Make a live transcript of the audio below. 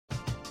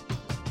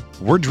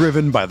We're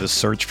driven by the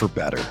search for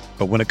better.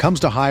 But when it comes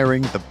to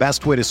hiring, the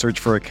best way to search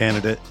for a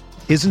candidate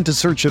isn't to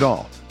search at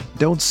all.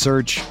 Don't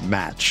search,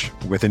 match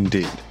with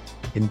Indeed.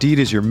 Indeed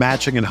is your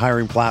matching and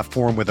hiring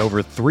platform with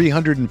over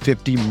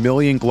 350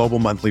 million global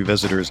monthly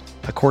visitors,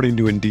 according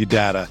to Indeed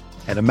data,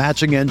 and a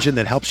matching engine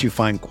that helps you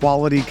find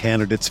quality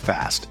candidates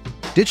fast.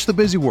 Ditch the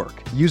busy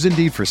work. Use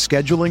Indeed for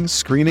scheduling,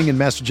 screening, and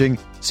messaging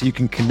so you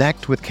can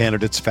connect with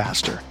candidates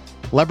faster.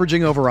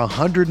 Leveraging over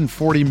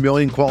 140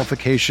 million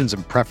qualifications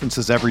and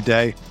preferences every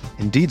day,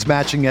 Indeed's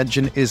matching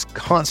engine is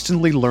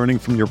constantly learning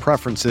from your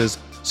preferences,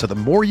 so the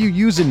more you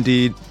use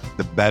Indeed,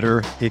 the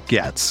better it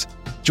gets.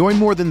 Join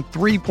more than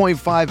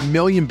 3.5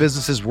 million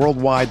businesses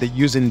worldwide that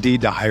use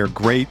Indeed to hire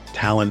great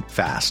talent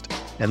fast.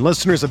 And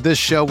listeners of this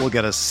show will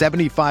get a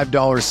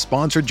 $75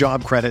 sponsored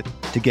job credit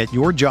to get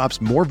your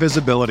jobs more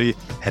visibility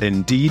at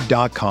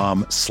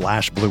Indeed.com/Blue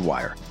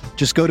Wire.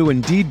 Just go to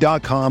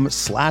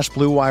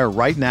Indeed.com/Blue Wire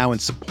right now and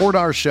support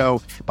our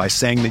show by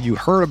saying that you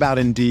heard about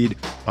Indeed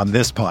on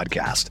this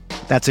podcast.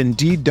 That's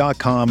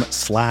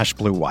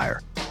Indeed.com/Blue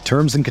Wire.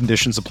 Terms and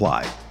conditions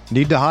apply.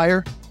 Need to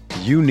hire?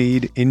 You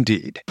need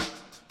Indeed.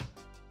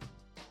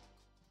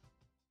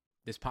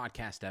 This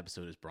podcast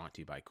episode is brought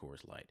to you by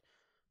Coors Light.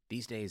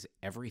 These days,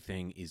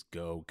 everything is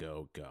go,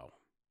 go, go.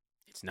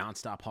 It's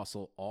nonstop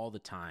hustle all the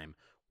time.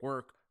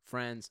 Work,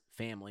 friends,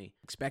 family,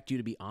 expect you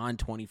to be on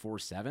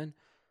 24/7.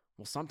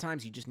 Well,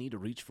 sometimes you just need to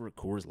reach for a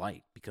Coors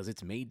Light because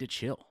it's made to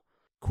chill.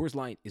 Coors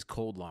Light is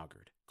cold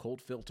lagered,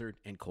 cold filtered,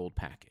 and cold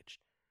packaged.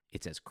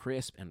 It's as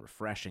crisp and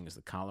refreshing as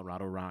the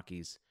Colorado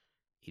Rockies.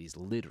 It is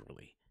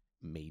literally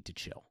made to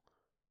chill.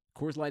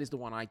 Coors Light is the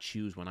one I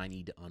choose when I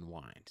need to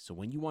unwind. So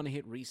when you want to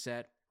hit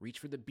reset, reach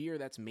for the beer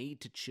that's made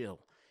to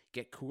chill.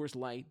 Get Coors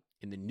Light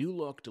in the new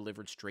look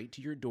delivered straight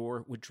to your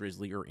door with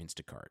Drizzly or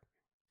Instacart.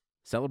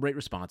 Celebrate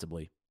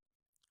responsibly.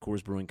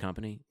 Coors Brewing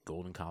Company,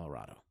 Golden,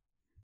 Colorado.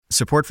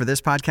 Support for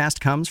this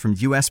podcast comes from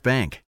U.S.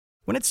 Bank.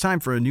 When it's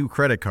time for a new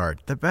credit card,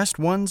 the best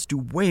ones do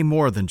way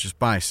more than just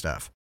buy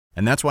stuff.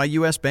 And that's why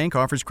U.S. Bank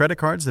offers credit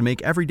cards that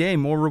make every day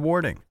more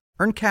rewarding.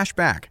 Earn cash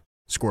back,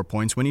 score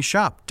points when you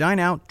shop, dine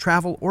out,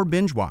 travel, or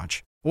binge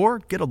watch, or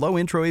get a low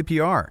intro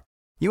APR.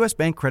 U.S.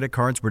 Bank credit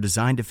cards were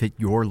designed to fit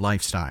your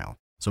lifestyle.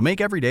 So make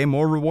every day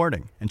more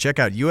rewarding and check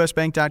out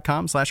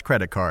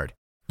usbank.com/credit card.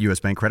 U.S.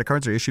 Bank credit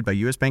cards are issued by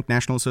U.S. Bank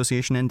National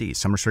Association ND.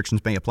 Some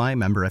restrictions may apply.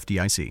 Member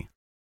FDIC.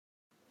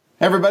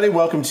 Hey everybody,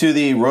 welcome to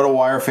the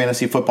RotoWire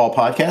Fantasy Football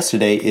Podcast.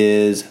 Today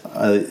is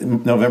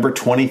November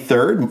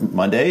 23rd,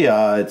 Monday.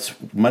 It's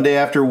Monday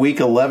after Week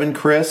 11,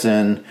 Chris,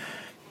 and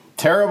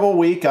terrible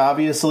week,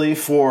 obviously,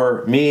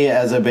 for me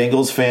as a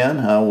Bengals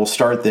fan. We'll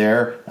start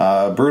there.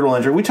 Brutal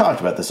injury. We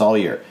talked about this all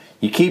year.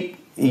 You keep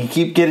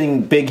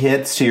getting big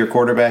hits to your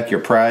quarterback, your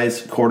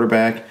prize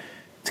quarterback.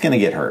 It's going to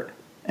get hurt,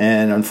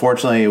 and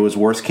unfortunately, it was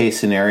worst case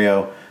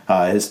scenario.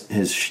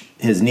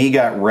 His knee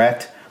got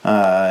wrecked.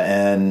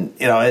 And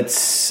you know, it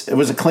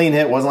was a clean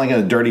hit. It wasn't like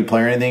a dirty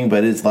play or anything,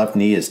 but his left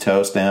knee is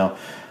toast now.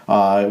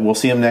 We'll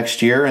see him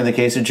next year in the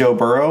case of Joe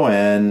Burrow,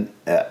 and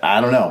I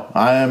don't know.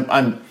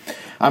 I'm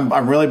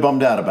really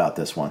bummed out about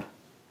this one.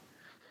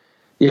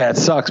 Yeah, it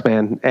sucks,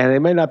 man. And it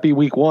may not be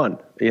week one.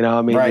 You know,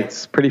 I mean, right.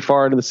 It's pretty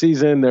far into the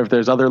season. If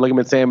there's other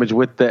ligament damage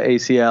with the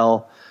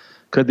ACL,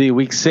 could be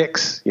week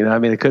 6. You know, I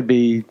mean, it could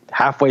be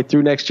halfway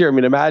through next year. I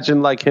mean,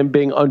 imagine like him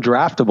being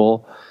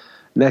undraftable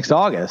next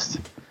August.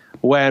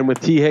 When with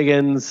T.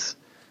 Higgins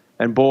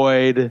and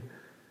Boyd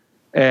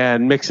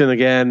and Mixon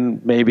again,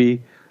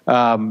 maybe,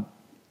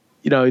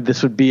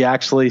 this would be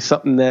actually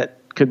something that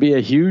could be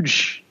a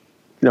huge,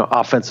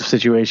 offensive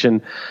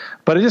situation.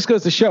 But it just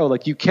goes to show,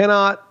 like, you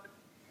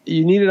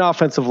need an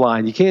offensive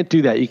line. You can't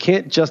do that. You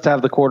can't just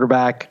have the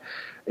quarterback.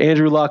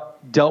 Andrew Luck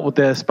dealt with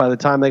this by the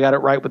time they got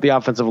it right with the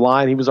offensive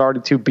line. He was already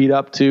too beat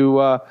up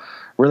to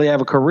really have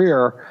a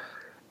career.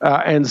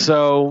 And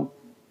so,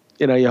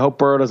 you hope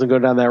Burrow doesn't go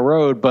down that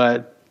road,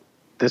 but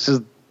this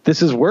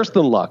is worse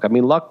than Luck. I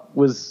mean, Luck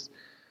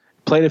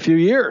played a few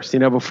years,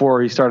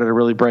 before he started to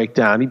really break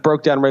down. He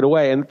broke down right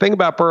away. And the thing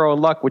about Burrow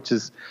and Luck, which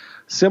is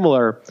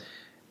similar,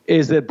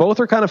 is that both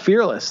are kind of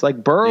fearless.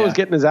 Like Burrow was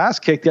getting his ass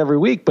kicked every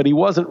week, but he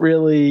wasn't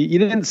really. You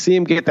didn't see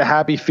him get the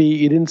happy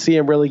feet. You didn't see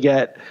him really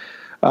get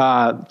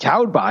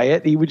cowed by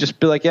it. He would just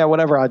be like, yeah,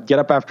 whatever. I'd get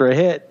up after a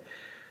hit.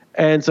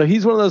 And so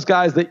he's one of those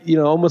guys that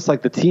almost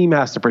like the team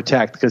has to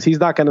protect because he's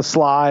not going to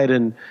slide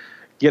and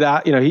get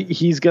out,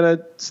 he's going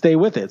to stay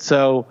with it.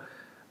 So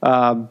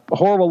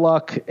horrible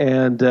luck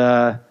and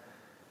kind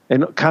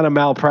of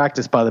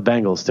malpractice by the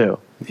Bengals too.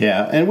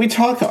 Yeah, and we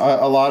talk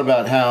a lot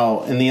about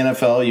how in the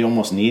NFL you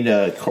almost need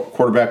a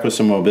quarterback with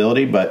some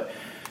mobility, but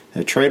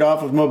the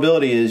trade-off of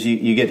mobility is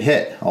you get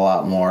hit a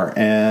lot more.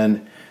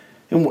 And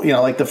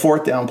like the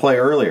fourth down play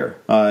earlier,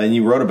 and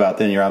you wrote about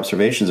that in your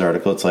observations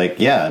article. It's like,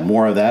 yeah,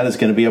 more of that is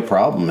going to be a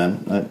problem.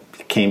 And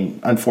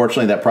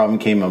unfortunately, that problem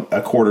came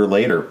a quarter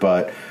later,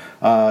 but.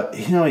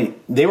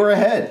 They were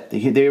ahead.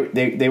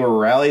 They were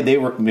rallied.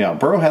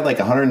 Burrow had like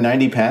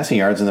 190 passing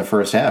yards in the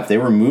first half. They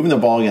were moving the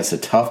ball against a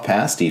tough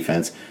pass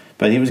defense,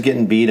 but he was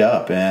getting beat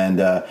up. And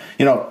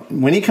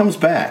when he comes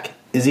back,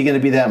 is he going to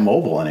be that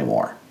mobile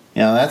anymore?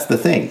 You know, that's the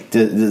thing.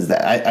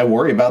 I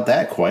worry about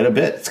that quite a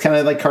bit. It's kind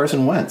of like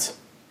Carson Wentz.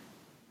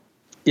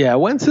 Yeah,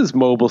 Wentz is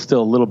mobile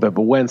still a little bit,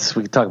 but Wentz,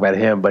 we can talk about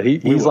him, but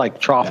he's like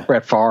trough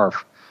Brett Favre.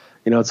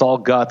 You know, it's all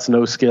guts,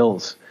 no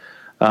skills.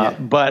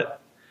 He'll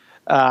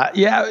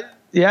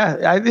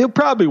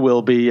probably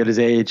will be at his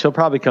age. He'll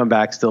probably come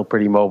back still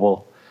pretty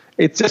mobile.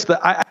 It's just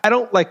that I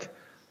don't like.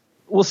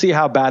 We'll see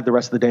how bad the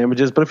rest of the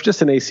damage is, but if it's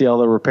just an ACL,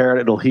 they'll repair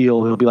it. It'll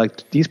heal. He'll be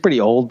like, he's pretty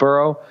old,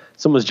 Burrow.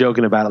 Someone's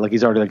joking about it, like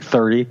he's already like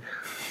 30.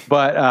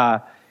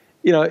 But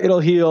it'll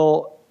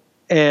heal,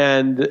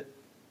 and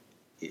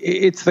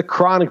it's the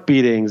chronic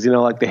beatings,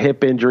 like the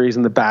hip injuries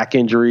and the back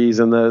injuries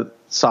and the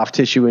soft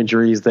tissue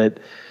injuries that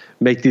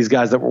make these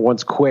guys that were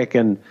once quick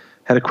and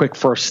had a quick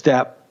first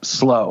step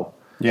slow.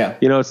 Yeah.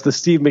 It's the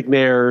Steve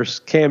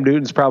McNairs. Cam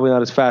Newton's probably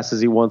not as fast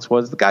as he once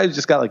was. The guy who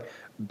just got like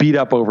beat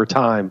up over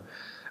time.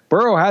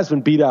 Burrow has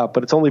been beat up,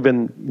 but it's only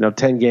been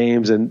 10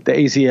 games, and the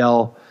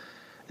ACL,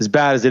 as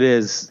bad as it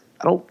is,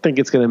 I don't think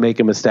it's going to make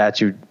him a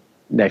statue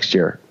next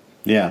year.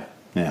 Yeah,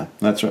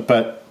 that's right.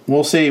 But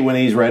we'll see when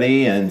he's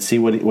ready and see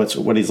what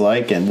he's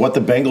like and what the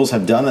Bengals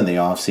have done in the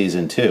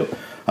offseason too.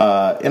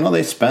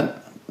 They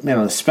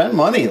spent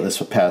money this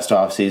past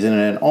offseason,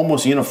 and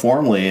almost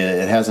uniformly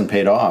it hasn't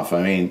paid off.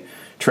 I mean,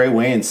 Trey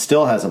Waynes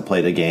still hasn't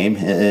played a game.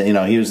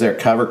 He was their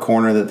cover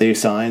corner that they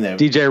signed.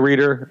 DJ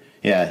Reader.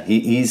 Yeah,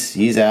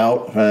 he's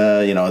out.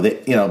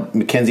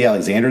 Mackenzie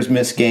Alexander's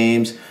missed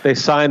games. They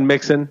signed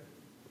Mixon.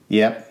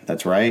 Yep,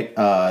 that's right.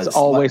 It's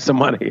all waste of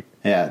money.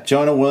 Yeah,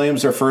 Jonah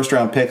Williams, their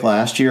first-round pick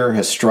last year,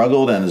 has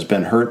struggled and has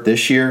been hurt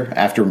this year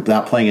after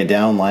not playing it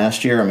down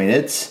last year. I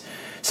mean,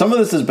 some of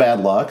this is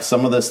bad luck.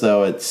 Some of this,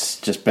 though, it's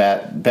just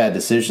bad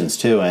decisions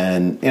too.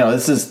 And the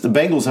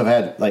Bengals have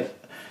had like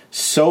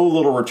so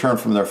little return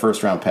from their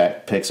first-round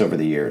picks over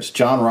the years.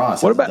 John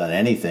Ross hasn't done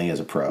anything as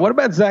a pro. What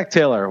about Zach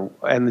Taylor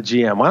and the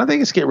GM? Why don't they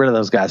just get rid of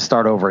those guys,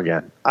 start over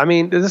again? I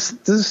mean, does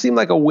this seem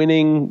like a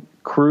winning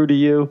crew to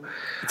you?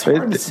 It's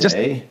hard to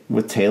say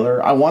with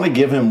Taylor. I want to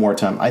give him more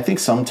time. I think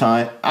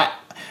sometimes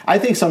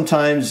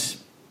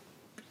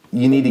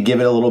you need to give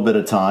it a little bit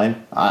of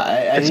time.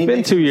 It's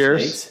been 2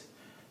 years.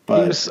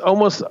 But he was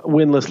almost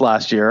winless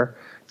last year.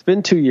 It's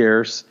been 2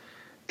 years.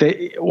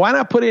 Why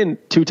not put in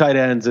 2 tight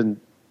ends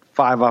and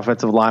 5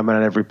 offensive linemen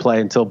on every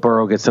play until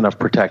Burrow gets enough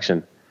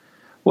protection?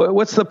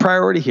 What's the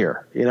priority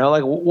here?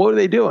 What are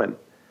they doing?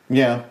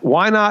 Yeah.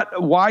 Why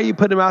not? Why are you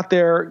putting them out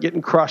there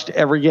getting crushed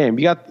every game?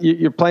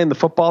 You're playing the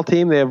football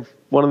team. They have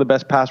one of the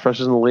best pass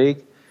rushers in the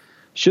league.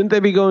 Shouldn't they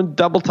be going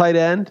double tight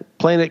end,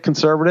 playing it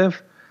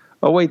conservative?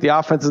 Oh wait, the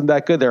offense isn't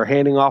that good. They're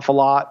handing off a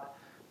lot.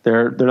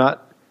 They're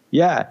not.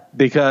 Yeah,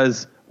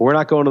 because we're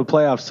not going to the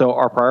playoffs. So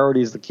our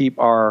priority is to keep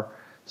our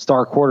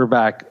star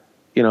quarterback,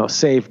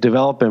 safe,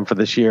 develop him for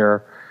this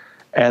year.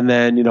 And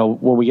then,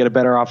 when we get a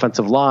better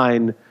offensive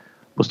line,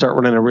 we'll start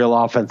running a real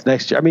offense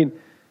next year. I mean,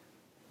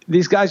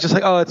 these guys just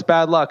like, oh, it's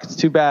bad luck. It's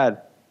too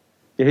bad.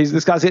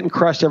 This guy's getting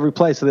crushed every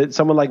play, so that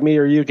someone like me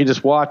or you can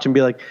just watch and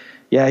be like,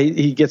 yeah,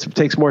 he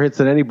takes more hits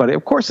than anybody.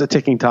 Of course, it's a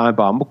ticking time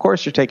bomb. Of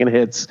course, you're taking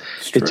hits.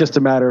 It's just a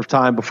matter of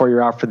time before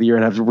you're out for the year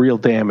and have real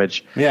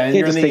damage. Yeah, and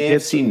you're in the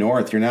AFC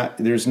North.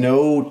 There's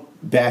no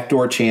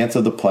backdoor chance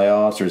of the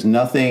playoffs. There's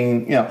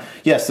nothing.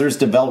 Yes, there's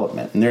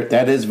development, and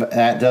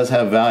that does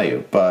have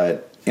value,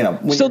 but.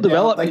 When still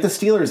develop like the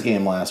Steelers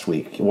game last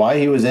week. Why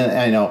he was in?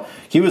 I know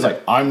he was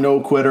like, "I'm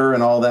no quitter"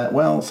 and all that.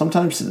 Well,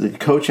 sometimes the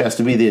coach has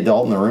to be the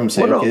adult in the room,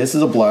 saying, "Okay, this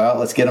is a blowout.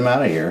 Let's get him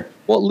out of here."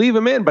 Well, leave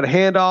him in, but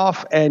hand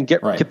off and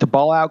get the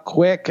ball out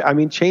quick. I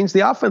mean, change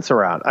the offense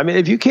around. I mean,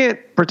 if you can't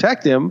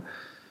protect him,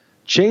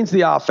 change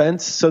the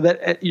offense so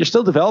that you're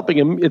still developing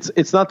him.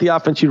 It's not the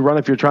offense you'd run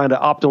if you're trying to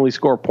optimally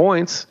score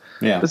points.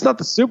 Yeah, it's not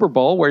the Super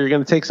Bowl where you're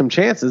going to take some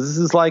chances. This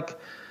is like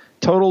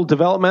total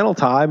developmental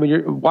time,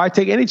 and why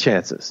take any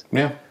chances?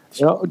 Yeah,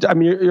 I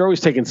mean, you're always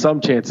taking some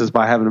chances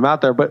by having them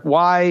out there, but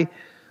why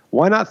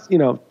not?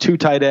 2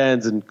 tight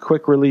ends and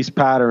quick release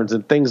patterns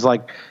and things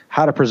like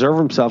how to preserve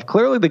himself.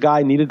 Clearly, the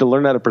guy needed to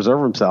learn how to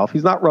preserve himself.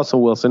 He's not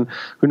Russell Wilson,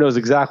 who knows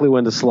exactly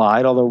when to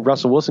slide. Although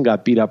Russell Wilson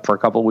got beat up for a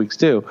couple of weeks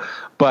too,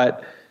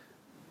 but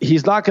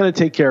he's not going to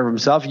take care of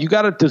himself. You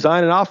got to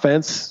design an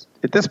offense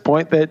at this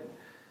point that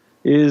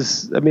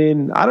is, I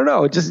mean, I don't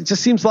know. It just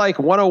seems like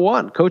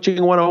 101,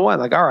 coaching 101.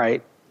 Like, all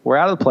right, we're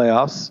out of the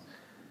playoffs.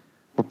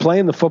 We're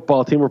playing the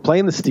football team. We're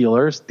playing the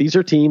Steelers. These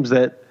are teams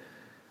that,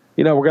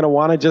 we're going to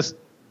want to just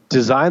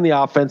design the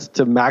offense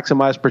to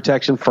maximize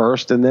protection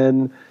first. And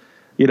then,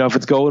 if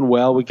it's going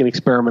well, we can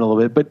experiment a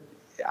little bit. But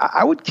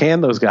I would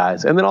can those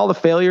guys. And then all the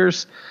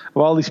failures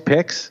of all these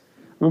picks.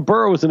 I mean,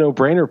 Burrow was a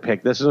no-brainer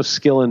pick. There's no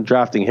skill in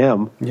drafting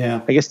him.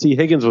 Yeah. I guess T.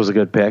 Higgins was a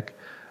good pick.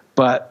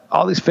 But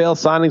all these failed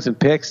signings and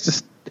picks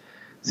just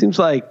seems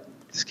like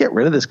just get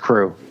rid of this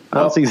crew.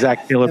 I don't see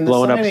Zach Taylor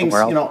blowing up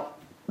somewhere else.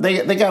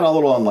 They got a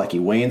little unlucky.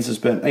 Waynes has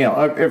been,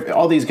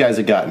 all these guys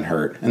have gotten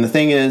hurt. And the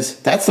thing is,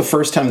 that's the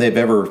first time they've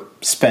ever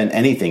spent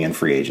anything in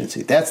free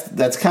agency.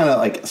 That's kind of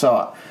like,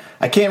 so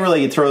I can't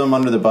really throw them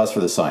under the bus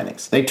for the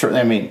signings.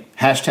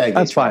 Hashtag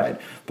that's tried. Fine.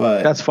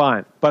 But that's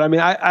fine. But I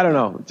mean, I don't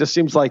know. It just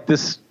seems like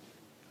this,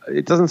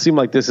 it doesn't seem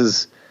like this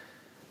is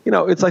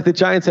it's like the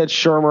Giants had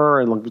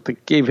Shermer and they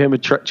gave him a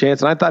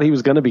chance, and I thought he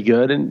was going to be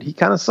good, and he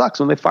kind of sucks.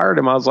 When they fired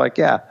him, I was like,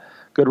 yeah,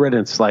 good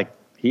riddance. Like,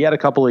 he had a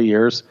couple of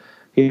years.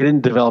 He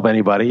didn't develop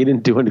anybody. He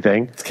didn't do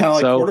anything. It's kind of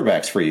like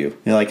quarterbacks for you.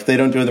 Like, if they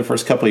don't do it the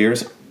first couple of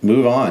years,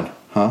 move on,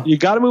 huh? You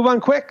got to move on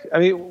quick. I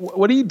mean,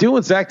 what are you doing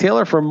with Zach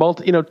Taylor for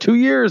 2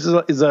 years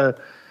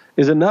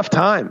is enough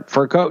time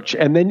for a coach,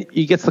 and then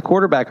he gets the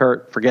quarterback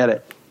hurt. Forget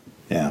it.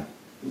 Yeah,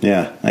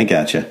 I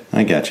gotcha.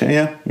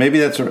 Yeah, maybe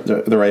that's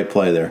the right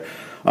play there.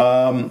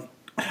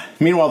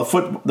 Meanwhile,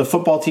 the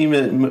football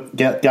team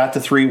got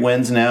to 3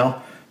 wins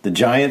now. The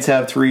Giants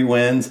have 3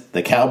 wins.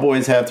 The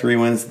Cowboys have 3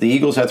 wins. The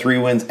Eagles have 3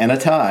 wins and a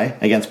tie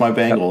against my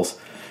Bengals.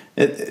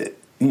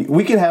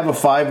 We could have a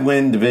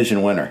 5-win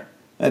division winner.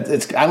 I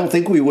don't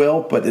think we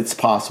will, but it's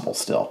possible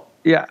still.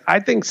 Yeah,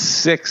 I think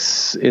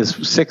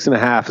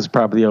 6.5 is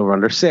probably the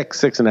over-under.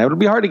 6.5. It'll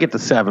be hard to get to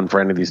 7 for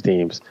any of these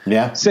teams.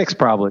 Yeah, 6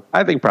 probably.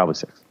 I think probably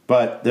 6.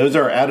 But those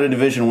are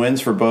out-of-division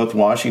wins for both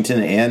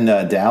Washington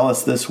and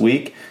Dallas this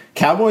week.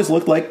 Cowboys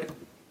looked like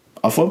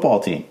a football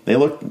team. They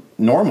looked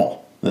normal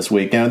this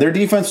week. Now, their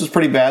defense was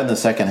pretty bad in the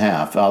second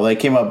half. They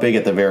came up big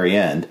at the very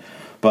end.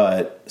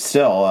 But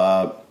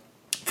still,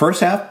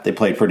 first half, they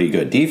played pretty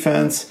good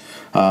defense.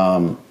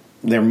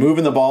 They're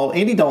moving the ball.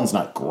 Andy Dalton's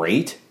not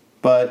great,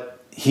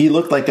 but he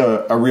looked like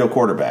a real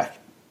quarterback.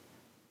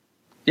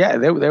 Yeah,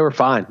 they were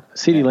fine.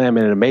 CeeDee Lamb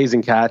made an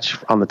amazing catch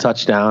on the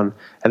touchdown,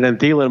 and then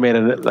Thielen made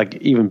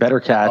an even better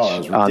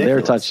catch on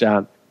their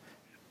touchdown.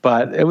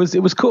 But it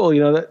was cool.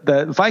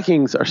 The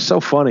Vikings are so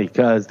funny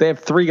because they have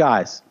 3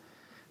 guys.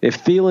 They have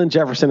Thielen,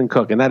 Jefferson, and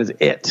Cook, and that is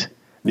it.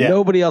 Yeah.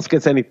 Nobody else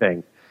gets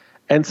anything.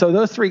 And so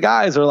those 3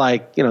 guys are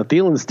like,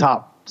 Thielen's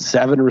top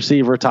 7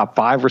 receiver, top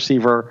 5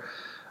 receiver.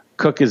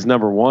 Cook is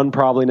number 1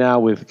 probably now,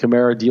 with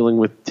Kamara dealing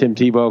with Tim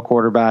Tebow,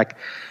 quarterback.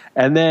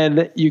 And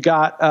then you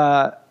got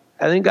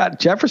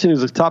Jefferson,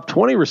 who's a top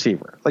 20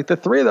 receiver. Like, the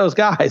 3 of those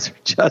guys are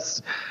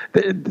just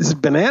this is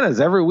bananas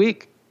every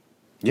week.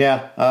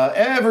 Yeah,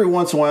 every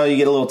once in a while you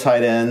get a little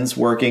tight ends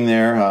working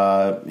there.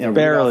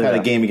 Rudolph had a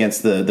game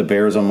against the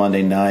Bears on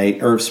Monday night.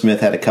 Irv Smith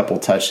had a couple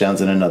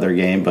touchdowns in another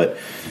game, but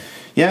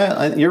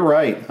yeah, you're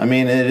right. I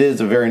mean, it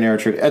is a very narrow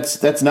tree.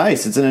 That's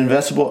nice. It's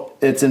investable.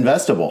 It's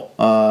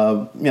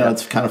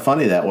kind of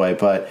funny that way.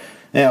 But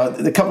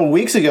a couple of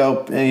weeks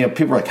ago,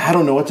 people were like, I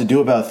don't know what to do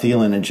about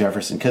Thielen and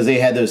Jefferson, because they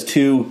had those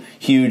 2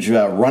 huge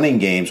running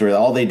games where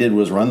all they did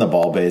was run the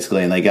ball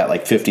basically, and they got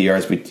like 50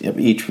 yards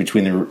each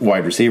between the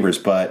wide receivers.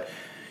 But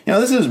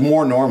this is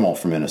more normal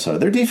for Minnesota.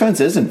 Their defense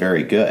isn't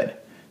very good.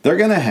 They're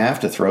going to have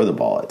to throw the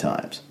ball at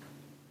times.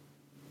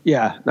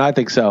 Yeah, no, I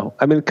think so.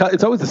 I mean,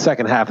 it's always the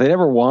second half. They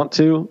never want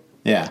to.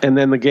 Yeah. And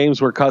then the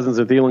games where Cousins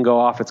and Thielen go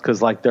off, it's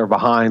because they're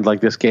behind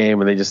like this game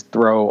and they just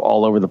throw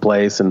all over the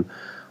place. And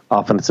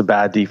often it's a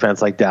bad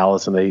defense like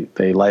Dallas and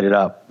they light it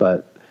up.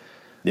 But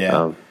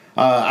yeah.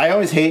 I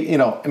always hate,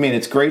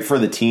 it's great for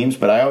the teams,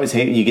 but I always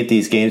hate when you get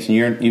these games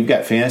and you've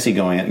got fantasy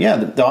going on. Yeah,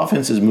 the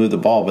offenses move the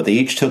ball, but they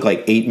each took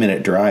like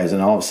 8-minute drives,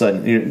 and all of a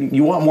sudden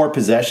you want more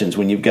possessions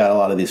when you've got a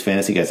lot of these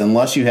fantasy guys,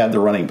 unless you have the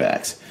running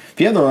backs. If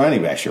you have the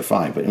running backs, you're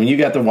fine. But when you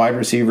got the wide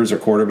receivers or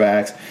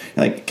quarterbacks,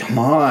 you're like, come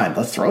on,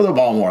 let's throw the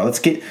ball more.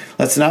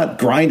 Let's not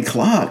grind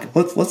clock.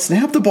 Let's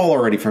snap the ball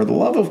already, for the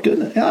love of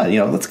goodness.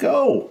 Yeah, let's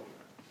go.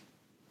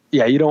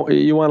 Yeah,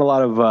 you want a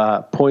lot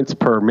of points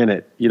per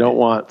minute. You don't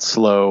want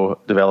slow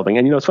developing.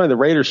 And it's funny, the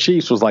Raiders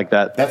Chiefs was like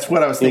that. That's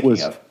what I was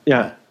thinking of.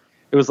 Yeah.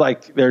 It was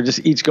like they're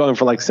just each going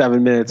for like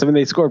 7 minutes. I mean,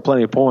 they scored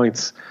plenty of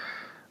points,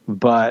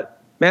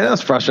 but man, that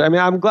was frustrating. I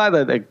mean, I'm glad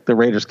that the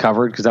Raiders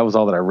covered, because that was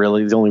all that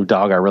the only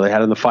dog I really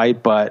had in the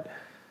fight, but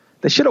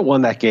they should have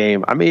won that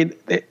game. I mean,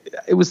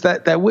 it was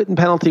that Witten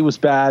penalty was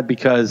bad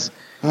because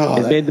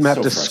it made them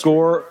have to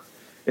score.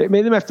 It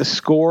made them have to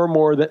score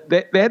more.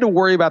 They had to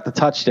worry about the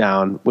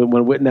touchdown when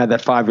Witten had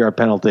that 5-yard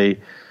penalty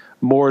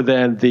more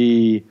than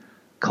the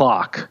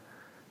clock,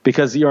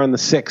 because you're on the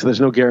 6. There's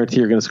no guarantee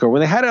you're going to score. When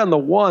they had it on the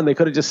 1, they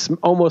could have just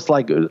almost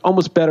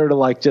better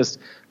to just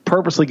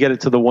purposely get it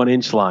to the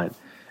 1-inch line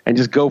and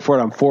just go for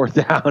it on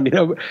 4th down,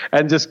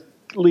 and just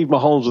leave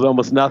Mahomes with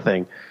almost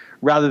nothing,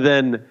 rather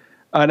than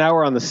an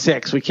hour on the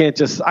 6. We can't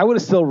I would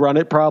have still run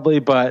it probably,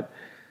 but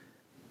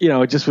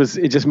it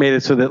just made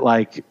it so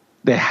that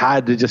they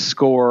had to just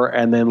score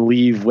and then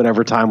leave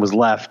whatever time was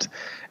left.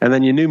 And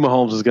then you knew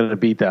Mahomes was going to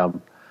beat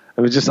them.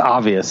 It was just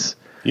obvious.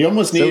 You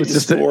almost needed to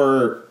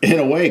score in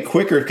a way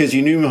quicker, because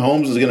you knew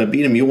Mahomes was going to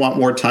beat him. You want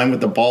more time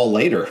with the ball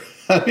later.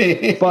 I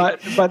mean,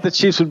 but the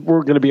Chiefs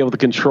were going to be able to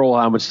control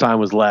how much time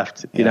was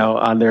left,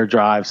 on their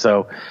drive.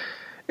 So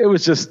it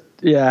was just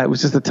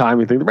a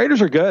timing thing. The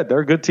Raiders are good. They're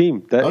a good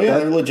team.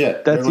 They're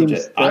legit. They're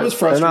legit. I was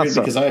frustrated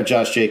because I have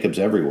Josh Jacobs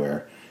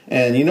everywhere.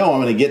 And I'm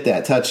going to get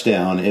that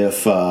touchdown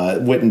if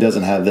Witten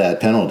doesn't have that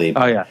penalty.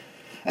 Oh, yeah.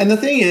 And the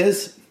thing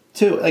is,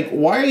 too,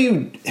 why are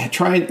you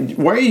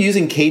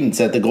using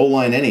cadence at the goal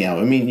line anyhow?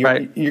 I mean, you're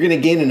going to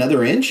gain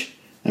another inch?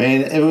 I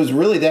mean, it was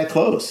really that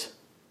close.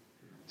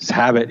 Just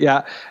habit.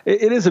 Yeah,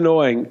 it is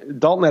annoying.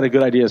 Dalton had a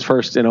good idea, his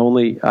first and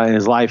only in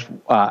his life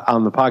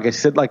on the podcast. He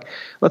said,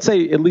 let's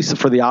say, at least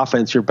for the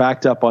offense, you're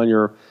backed up on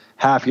your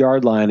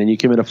half-yard line and you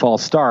commit a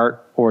false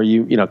start,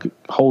 or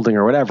holding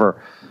or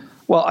whatever.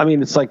 Well, I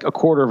mean, it's like a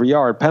quarter of a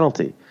yard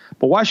penalty.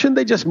 But why shouldn't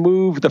they just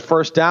move the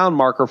first down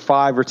marker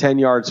 5 or 10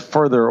 yards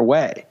further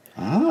away?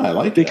 I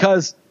like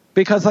that.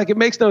 Because like, it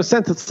makes no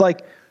sense. It's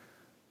like,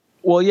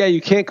 well, yeah,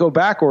 you can't go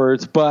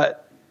backwards, but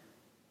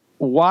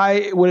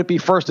why would it be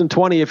 1st and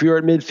 20 if you're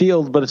at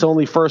midfield, but it's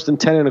only 1st and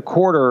 10 and a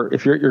quarter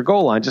if you're at your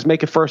goal line? Just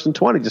make it 1st and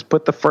 20. Just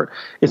put the first.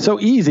 It's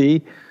so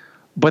easy,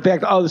 but they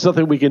act, oh, there's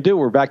nothing we can do.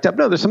 We're backed up.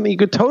 No, there's something you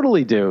could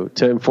totally do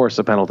to enforce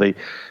the penalty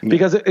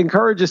because it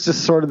encourages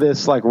just sort of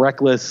this like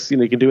reckless,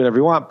 you can do whatever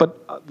you want.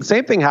 But the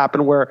same thing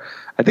happened where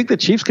I think the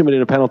Chiefs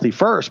committed a penalty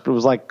first, but it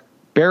was like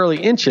barely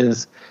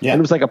inches. Yeah. And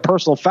it was like a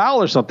personal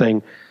foul or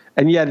something.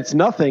 And yet it's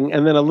nothing,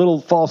 and then a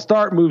little false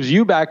start moves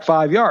you back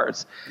 5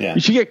 yards. Yeah. You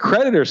should get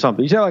credit or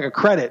something. You should have like a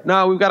credit.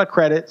 No, we've got a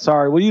credit.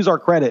 Sorry, we'll use our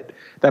credit.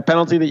 That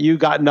penalty that you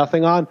got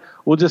nothing on,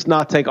 we'll just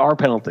not take our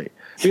penalty.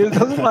 Because it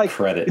doesn't like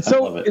credit. It's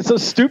so it's so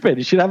stupid.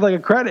 You should have like a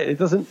credit. It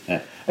doesn't.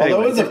 Yeah.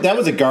 Well, anyway. that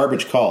was a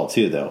garbage call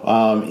too,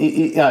 though.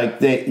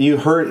 You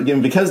heard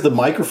again because the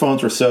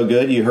microphones were so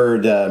good. You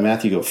heard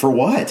Matthew go, "For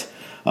what?"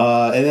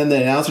 And then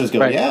the announcers go,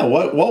 right. "Yeah,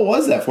 what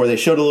was that for?" They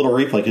showed a little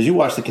replay because you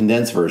watched the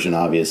condensed version,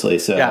 obviously.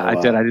 So yeah, I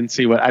did. I didn't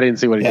see what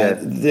he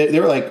did. They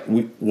were like,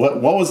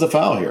 "What was the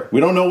foul here? We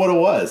don't know what it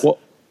was." Well,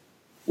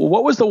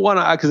 what was the one?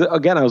 Because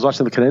again, I was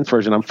watching the condensed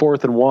version. I'm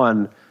 4th and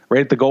 1, right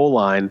at the goal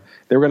line.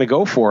 They were going to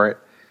go for it,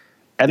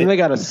 and then they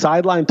got a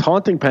sideline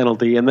taunting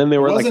penalty, and then they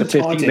were like the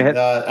 15.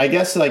 I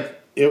guess like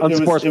it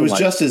was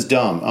just as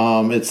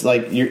dumb. It's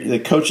like the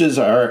coaches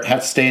have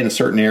to stay in a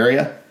certain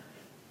area.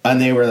 And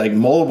they were like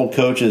multiple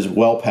coaches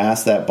well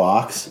past that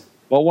box.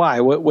 Well, why?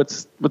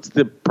 What's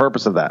the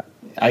purpose of that?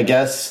 I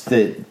guess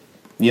that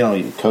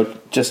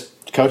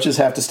coaches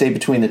have to stay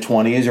between the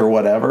 20s or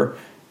whatever,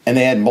 and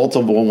they had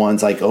multiple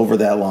ones like over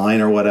that line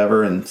or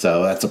whatever, and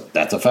so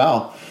that's a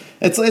foul.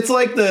 It's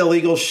like the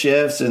illegal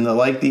shifts and not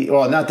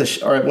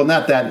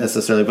that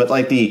necessarily, but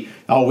like we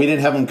didn't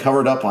have them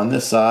covered up on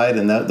this side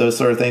and those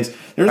sort of things.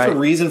 There's a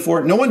reason for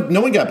it. No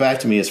one got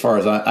back to me as far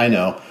as I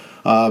know.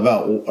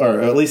 About,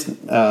 or at least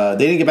they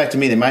didn't get back to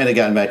me. They might have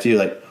gotten back to you.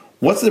 Like,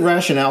 what's the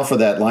rationale for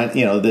that line?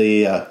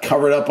 The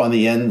covered up on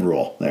the end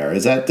rule. There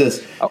is that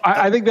this.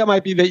 I think that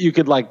might be that you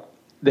could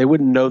they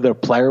wouldn't know their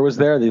player was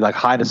there. They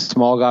hide a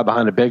small guy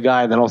behind a big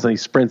guy, and then all of a sudden he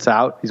sprints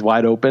out. He's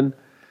wide open,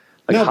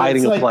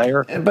 hiding a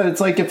player. But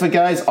it's like if a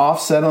guy's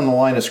offset on the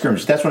line of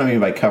scrimmage. That's what I mean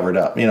by covered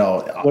up.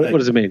 What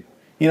does it mean?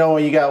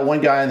 When you got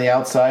one guy on the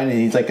outside and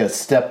he's like a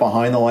step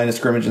behind the line of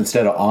scrimmage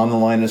instead of on the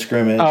line of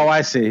scrimmage. Oh,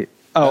 I see.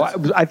 Oh,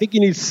 I think you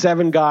need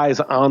 7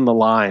 guys on the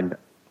line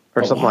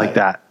or something like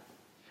that.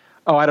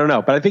 Oh, I don't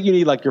know. But I think you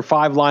need your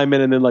 5 linemen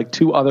and then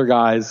 2 other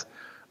guys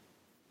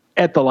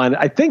at the line.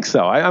 I think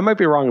so. I might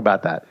be wrong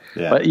about that.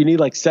 Yeah. But you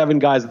need 7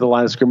 guys at the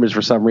line of scrimmage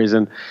for some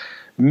reason.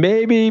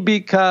 Maybe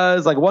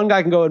because one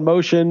guy can go in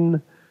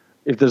motion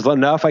if there's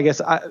enough, I guess.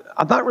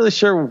 I'm not really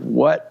sure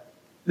what.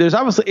 There's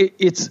obviously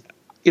it's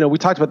we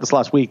talked about this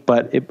last week,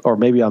 or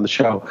maybe on the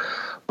show.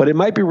 But it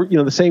might be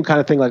the same kind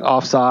of thing like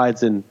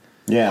offsides and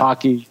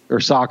hockey or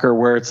soccer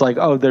where it's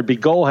there'd be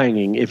goal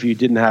hanging if you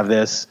didn't have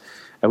this,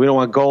 and we don't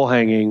want goal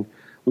hanging.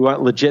 We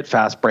want legit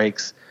fast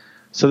breaks.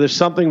 So there's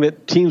something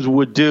that teams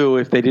would do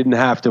if they didn't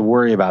have to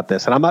worry about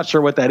this. And I'm not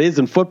sure what that is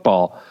in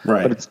football,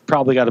 but it's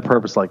probably got a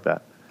purpose like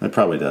that. It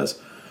probably does.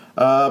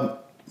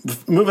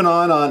 Moving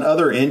on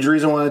other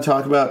injuries I want to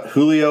talk about.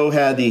 Julio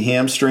had the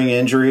hamstring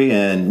injury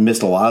and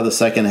missed a lot of the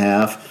second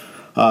half.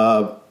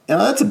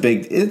 That's a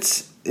big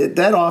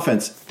that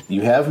offense.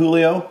 You have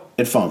Julio,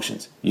 it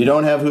functions. You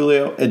don't have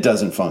Julio, it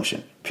doesn't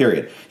function.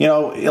 Period. A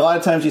lot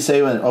of times you say,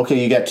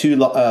 you got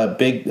 2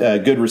 big,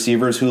 good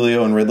receivers,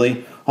 Julio and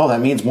Ridley. Oh, that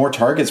means more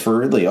targets for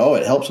Ridley. Oh,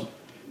 it helps.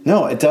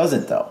 No, it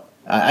doesn't, though.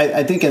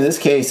 I think in this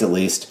case, at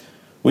least,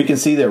 we can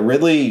see that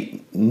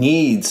Ridley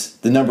needs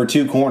the number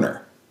 2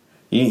 corner.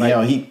 He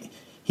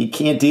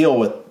can't deal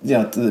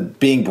with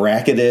being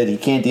bracketed. He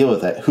can't deal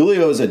with that.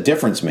 Julio is a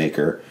difference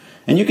maker.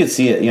 And you could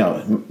see it,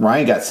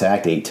 Ryan got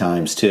sacked 8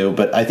 times too,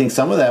 but I think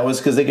some of that was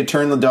because they could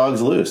turn the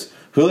dogs loose.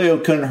 Julio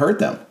couldn't hurt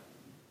them.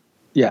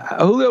 Yeah,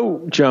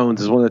 Julio Jones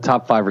is one of the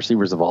top 5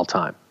 receivers of all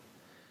time.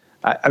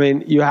 I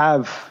mean, you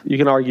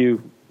can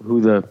argue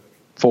who the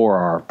 4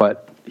 are,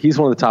 but he's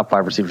one of the top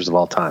 5 receivers of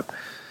all time.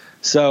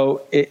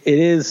 So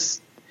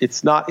it's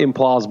not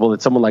implausible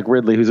that someone like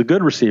Ridley, who's a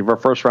good receiver, a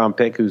first-round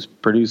pick who's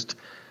produced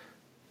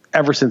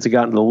ever since he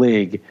got into the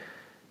league,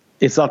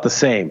 it's not the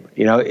same.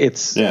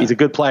 He's a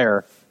good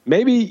player.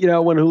 Maybe,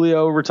 when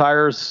Julio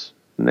retires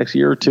next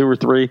year or 2 or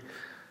 3,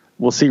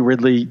 we'll see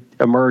Ridley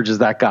emerge as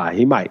that guy.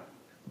 He might.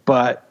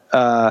 But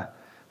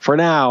for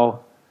now,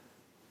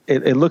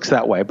 it looks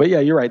that way. But, yeah,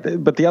 you're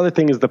right. But the other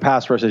thing is the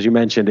pass rush, as you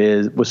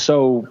mentioned, was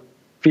so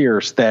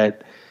fierce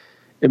that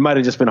it might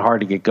have just been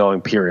hard to get going,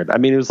 period. I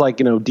mean, it was like,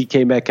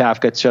 DK Metcalf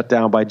gets shut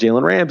down by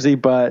Jalen Ramsey,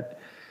 but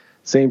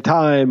same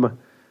time,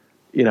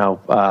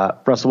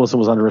 Russell Wilson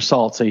was under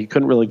assault, so he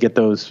couldn't really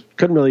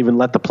even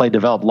let the play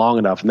develop long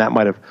enough, and that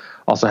might have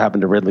also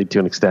happened to Ridley to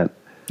an extent.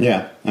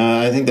 Yeah,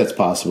 I think that's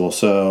possible.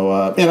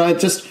 So,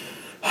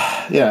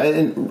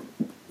 and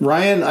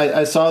Ryan,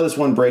 I saw this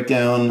one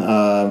breakdown.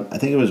 I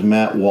think it was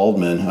Matt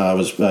Waldman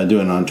was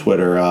doing on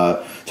Twitter,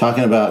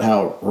 talking about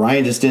how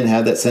Ryan just didn't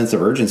have that sense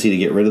of urgency to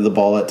get rid of the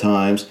ball at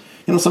times.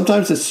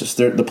 Sometimes it's just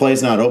the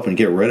play's not open.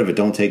 Get rid of it.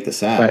 Don't take the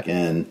sack. Right.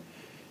 And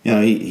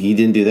he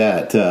didn't do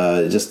that.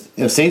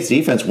 Saints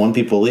defense won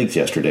people leagues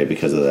yesterday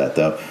because of that,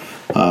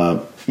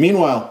 though.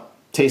 Meanwhile,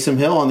 Taysom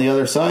Hill on the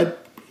other side,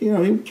 he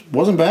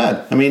wasn't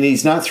bad. I mean,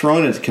 he's not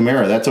throwing it to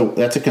Kamara.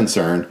 That's a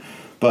concern.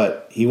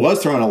 But he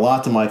was throwing a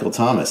lot to Michael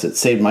Thomas. It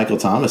saved Michael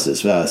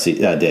Thomas's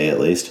day,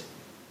 at least.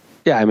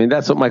 Yeah, I mean,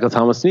 that's what Michael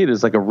Thomas needed,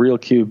 is like a real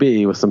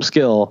QB with some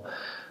skill.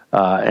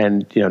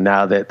 And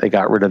now that they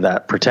got rid of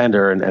that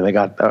pretender and they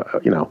got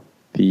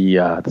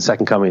the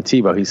second coming of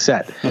Tebow, he's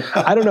set.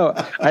 I don't know.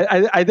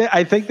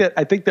 I think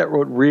that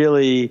what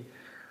really,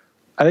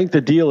 I think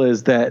the deal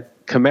is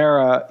that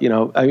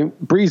Kamara,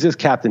 Breeze is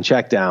captain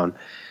check down,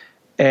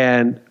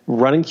 and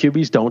running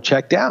QBs don't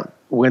check down.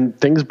 When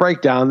things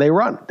break down, they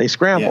run, they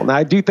scramble. Yeah. Now,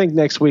 I do think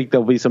next week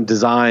there'll be some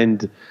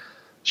designed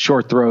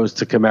short throws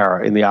to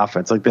Kamara in the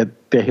offense, like that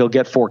he'll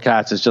get 4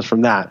 catches just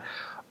from that.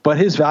 But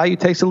his value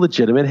takes a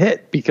legitimate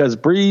hit because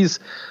Breeze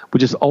would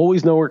just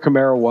always know where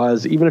Kamara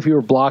was. Even if he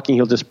were blocking,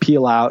 he'll just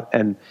peel out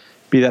and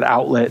be that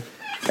outlet.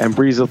 And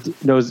Breeze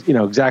knows,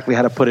 exactly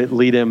how to put it,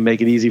 lead him, make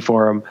it easy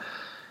for him.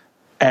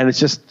 And it's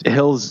just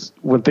Hill's,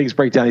 when things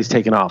break down, he's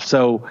taken off.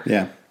 So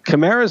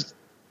Kamara's,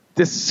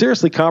 this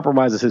seriously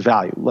compromises his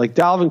value. Like,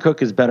 Dalvin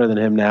Cook is better than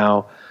him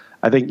now.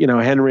 I think,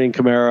 Henry and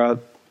Kamara,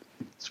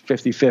 it's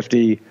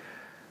 50-50.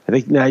 I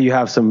think now you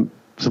have some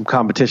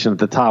competition at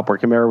the top where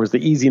Kamara was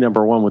the easy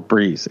number one with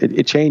Breeze.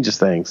 It changes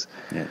things.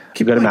 Yeah.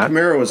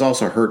 Kamara was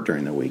also hurt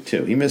during the week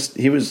too. He missed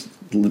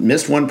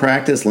one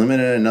practice,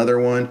 limited another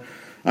one.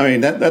 I mean,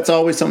 that's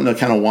always something to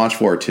kind of watch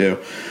for too.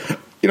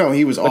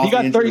 He was off. He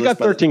got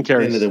 13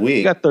 carries. End of the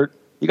week.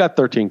 He got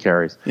 13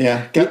 carries.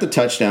 Yeah, got the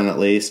touchdown at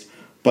least.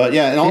 But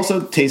yeah, and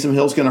also Taysom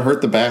Hill's going to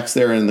hurt the backs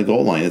there in the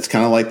goal line. It's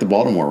kind of like the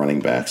Baltimore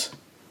running backs.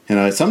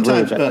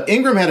 Sometimes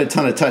Ingram had a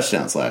ton of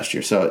touchdowns last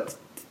year, so it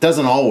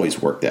doesn't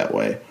always work that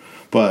way.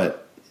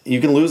 But you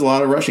can lose a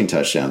lot of rushing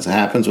touchdowns. It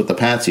happens with the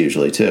Pats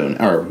usually too,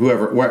 or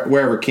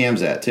wherever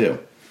Cam's at too.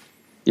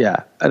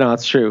 Yeah, I know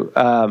that's true.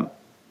 I'm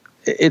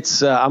a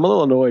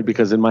little annoyed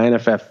because in my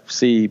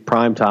NFFC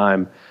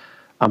primetime,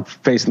 I'm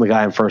facing the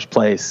guy in first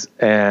place,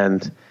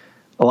 and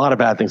a lot of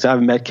bad things. I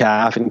have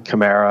Metcalf and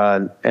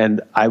Kamara,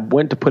 and I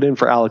went to put in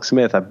for Alex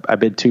Smith. I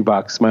bid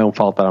 $2. My own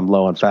fault that I'm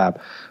low on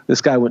fab. This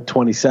guy went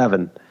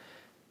 27,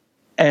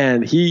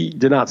 and he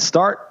did not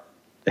start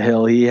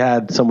Hill. He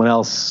had someone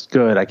else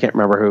good. I can't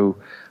remember who,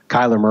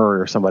 Kyler Murray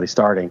or somebody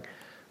starting.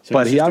 So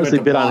but he obviously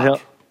bid on Hill.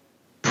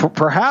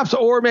 Perhaps,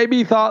 or maybe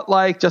he thought,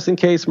 like, just in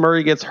case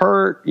Murray gets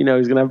hurt, he's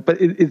going to.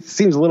 But it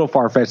seems a little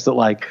far-fetched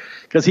that,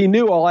 because he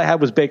knew all I had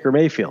was Baker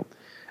Mayfield.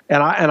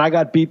 And I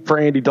got beat for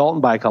Andy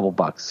Dalton by a couple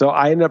bucks. So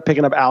I ended up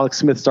picking up Alex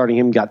Smith, starting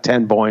him, got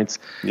 10 points.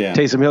 Yeah.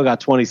 Taysom Hill got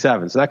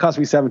 27. So that cost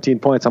me 17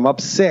 points. I'm up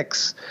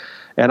 6.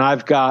 And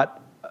I've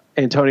got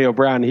Antonio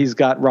Brown. He's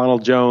got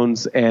Ronald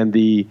Jones and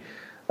the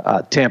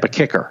Tampa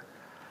kicker.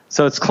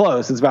 So it's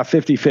close. It's about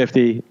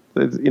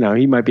 50-50.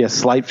 He might be a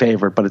slight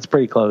favorite, but it's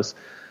pretty close.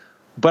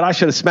 But I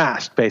should have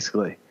smashed,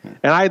 basically.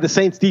 And I had the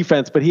Saints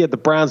defense, but he had the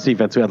Browns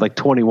defense, who had like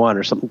 21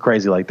 or something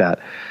crazy like that.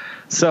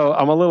 So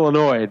I'm a little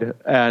annoyed,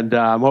 and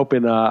I'm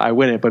hoping I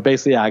win it. But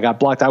basically, I got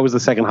blocked. I was the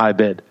second high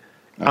bid.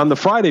 On the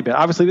Friday bid,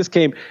 obviously this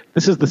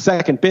is the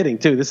second bidding,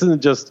 too. This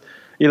isn't just,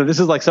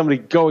 this is like somebody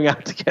going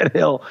out to get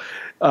Hill.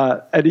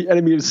 And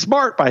it was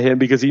smart by him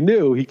because he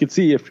knew he could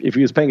see if he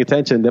was paying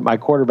attention that my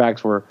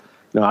quarterbacks were,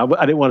 I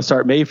didn't want to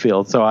start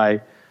Mayfield, so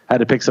I had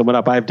to pick someone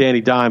up. I have Danny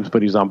Dimes,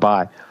 but he's on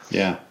bye.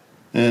 Yeah.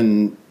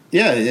 And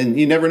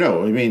you never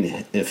know. I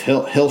mean, if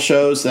Hill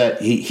shows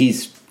that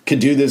he's could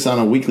do this on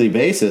a weekly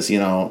basis, he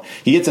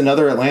gets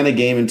another Atlanta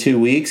game in 2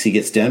 weeks. He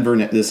gets Denver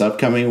this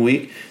upcoming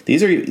week.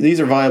 These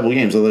are viable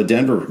games, although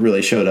Denver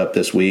really showed up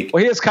this week.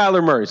 Well, he has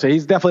Kyler Murray, so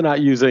he's definitely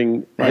not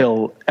using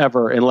Hill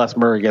ever unless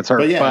Murray gets hurt.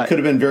 But it could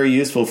have been very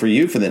useful for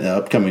you for the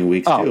upcoming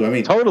weeks too. I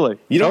mean, totally.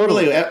 You don't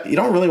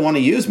really want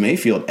to use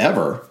Mayfield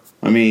ever.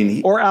 I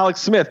mean, or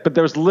Alex Smith, but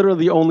there's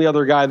literally the only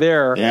other guy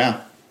there.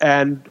 Yeah.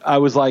 And I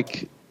was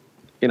like,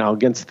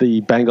 against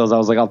the Bengals, I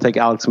was like, I'll take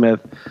Alex Smith,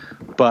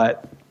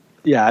 but.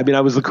 Yeah, I mean, I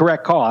was the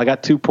correct call. I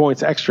got 2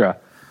 points extra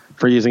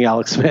for using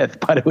Alex Smith,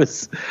 but it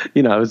was,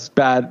 it was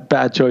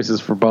bad choices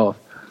for both.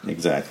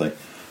 Exactly.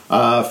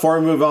 Before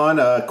we move on,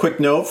 a quick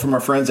note from our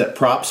friends at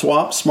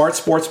PropSwap. Smart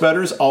sports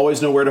bettors always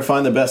know where to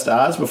find the best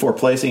odds before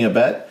placing a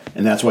bet,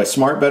 and that's why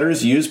smart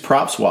bettors use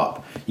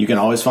PropSwap. You can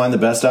always find the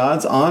best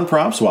odds on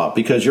PropSwap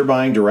because you're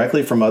buying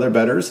directly from other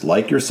bettors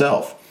like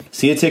yourself.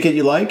 See a ticket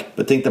you like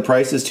but think the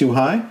price is too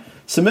high?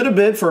 Submit a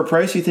bid for a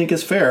price you think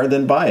is fair,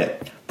 then buy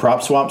it.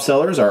 PropSwap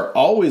sellers are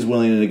always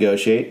willing to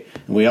negotiate,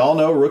 and we all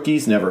know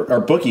bookies never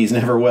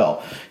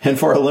will. And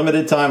for a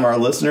limited time, our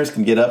listeners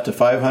can get up to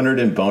 $500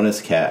 in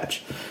bonus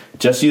cash.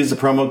 Just use the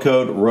promo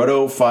code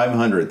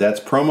ROTO500. That's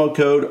promo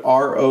code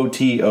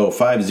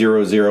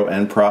ROTO500,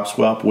 and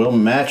PropSwap will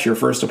match your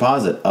first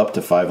deposit up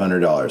to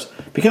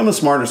 $500. Become a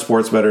smarter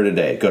sports bettor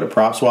today. Go to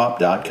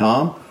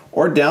PropSwap.com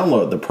or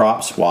download the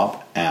Prop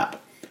Swap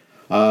app.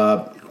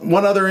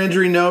 One other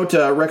injury note,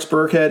 Rex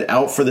Burkhead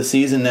out for the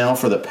season now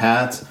for the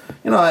Pats.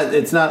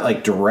 It's not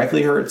like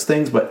directly hurts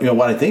things, but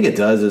what I think it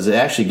does is it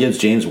actually gives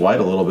James White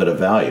a little bit of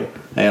value.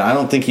 And I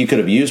don't think you could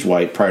have used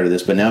White prior to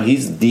this, but now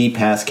he's the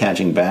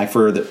pass-catching back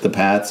for the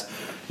Pats.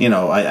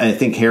 I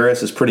think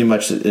Harris is pretty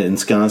much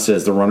ensconced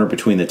as the runner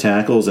between the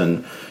tackles,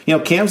 and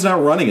Cam's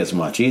not running as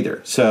much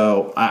either.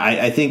 So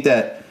I think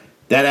that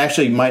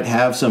actually might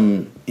have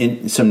some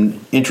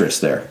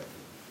interest there.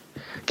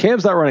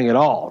 Cam's not running at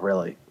all,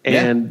 really,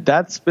 and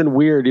that's been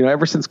weird.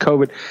 Ever since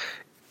COVID,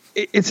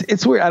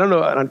 it's weird. I don't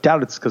know. I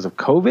doubt it's because of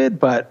COVID,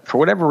 but for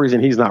whatever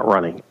reason, he's not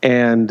running,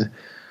 and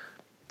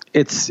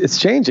it's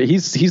changed.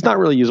 He's not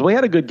really usable. He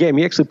had a good game.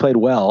 He actually played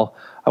well.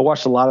 I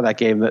watched a lot of that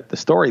game. The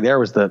story there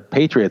was the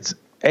Patriots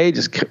A,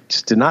 just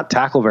did not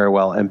tackle very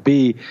well, and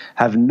B,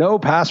 have no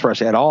pass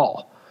rush at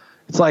all.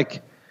 It's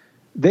like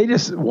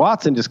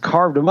Watson just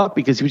carved him up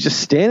because he was just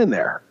standing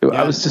there. Yeah.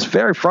 I was just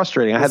very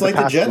frustrating. It's like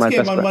the Jets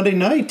game on Monday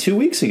night 2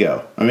 weeks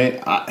ago. I mean,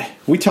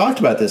 we talked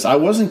about this. I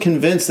wasn't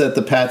convinced that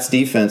the Pats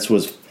defense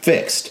was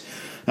fixed.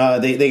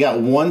 They got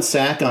one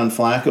sack on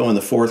Flacco in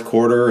the fourth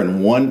quarter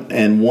and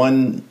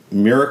one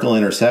miracle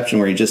interception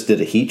where he just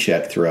did a heat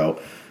check throw.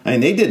 I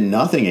mean, they did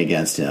nothing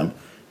against him.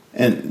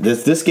 And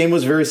this game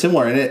was very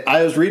similar. And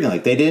I was reading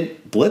they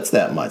didn't blitz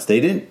that much. They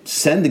didn't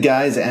send the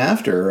guys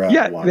after.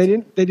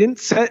 Watson. They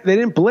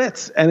didn't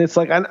blitz. And it's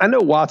like I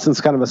know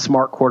Watson's kind of a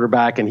smart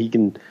quarterback and he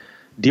can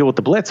deal with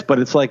the blitz, but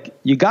it's like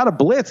you got to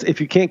blitz if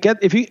you can't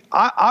get.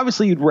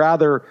 Obviously you'd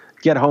rather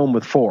get home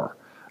with 4.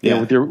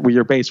 With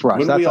your base rush.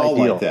 Wouldn't that's we all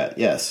ideal. like that?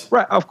 Yes.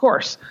 Right, of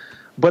course.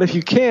 But if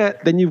you can't,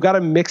 then you've got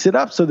to mix it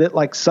up so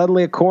that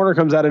suddenly a corner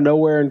comes out of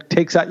nowhere and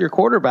takes out your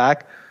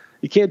quarterback.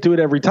 You can't do it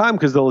every time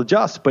because they'll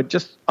adjust, but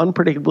just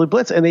unpredictably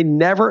blitz, and they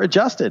never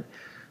adjusted.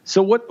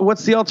 So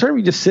what's the alternative?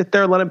 You just sit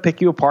there and let them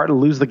pick you apart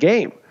and lose the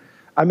game.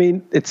 I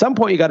mean, at some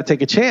point you got to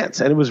take a chance,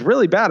 and it was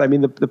really bad. I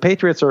mean, the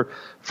Patriots are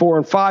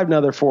 4-5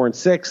 now; they're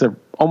 4-6. They're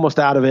almost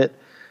out of it.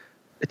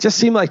 It just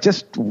seemed like,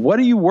 what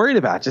are you worried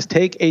about? Just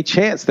take a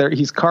chance. There,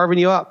 he's carving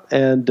you up,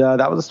 and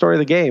that was the story of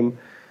the game.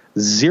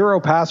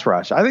 0 pass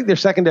rush. I think their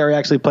secondary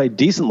actually played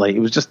decently. It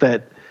was just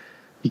that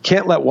you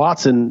can't let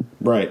Watson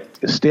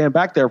stand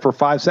back there for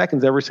 5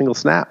 seconds every single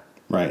snap.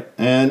 Right.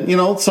 And,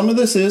 some of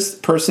this is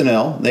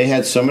personnel. They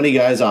had so many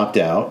guys opt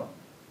out.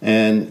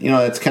 And,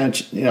 it's kind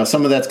of,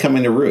 some of that's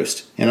coming to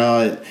roost.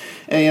 They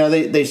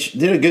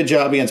did a good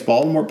job against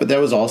Baltimore, but that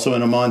was also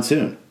in a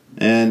monsoon.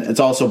 And it's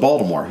also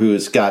Baltimore, who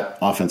has got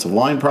offensive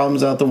line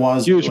problems out the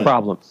wazoo. Huge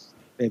problems.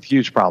 They have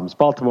huge problems.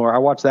 Baltimore, I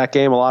watched that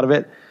game, a lot of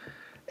it.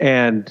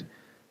 And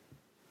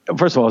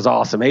first of all, it was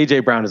awesome.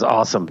 A.J. Brown is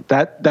awesome.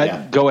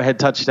 That go-ahead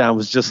touchdown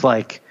was just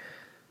like,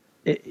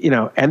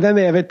 and then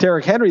they have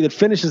Derrick Henry that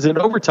finishes in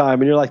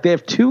overtime, and you're like, they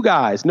have 2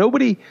 guys.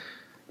 Nobody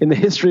in the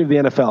history of the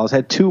NFL has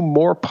had 2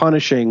 more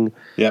punishing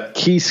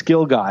key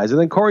skill guys. And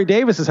then Corey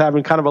Davis is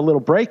having kind of a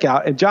little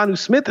breakout, and Jonnu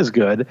Smith is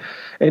good,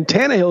 and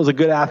Tannehill is a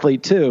good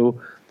athlete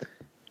too.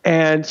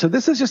 And so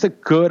this is just a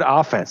good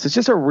offense. It's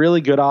just a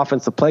really good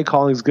offense. The play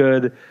calling is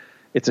good.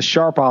 It's a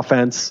sharp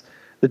offense.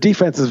 The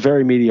defense is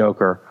very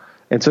mediocre.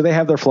 And so they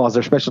have their flaws.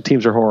 Their special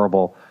teams are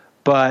horrible.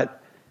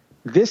 But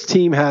this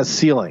team has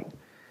ceiling.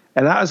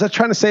 And I was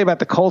trying to say about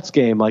the Colts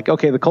game,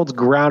 the Colts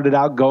grounded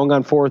out going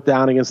on 4th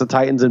down against the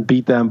Titans and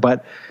beat them.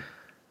 But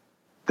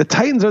the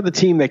Titans are the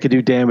team that could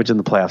do damage in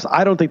the playoffs.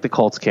 I don't think the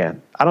Colts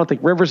can. I don't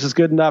think Rivers is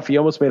good enough. He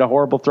almost made a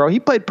horrible throw. He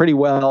played pretty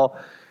well.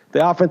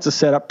 The offense is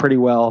set up pretty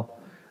well.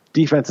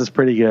 Defense is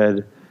pretty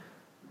good.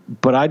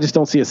 But I just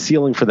don't see a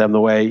ceiling for them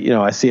the way,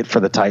 I see it for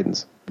the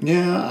Titans.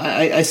 Yeah,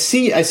 I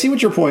see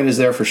what your point is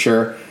there for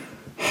sure.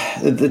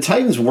 The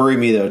Titans worry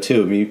me, though,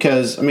 too,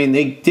 because,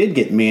 they did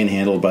get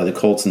manhandled by the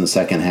Colts in the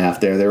second half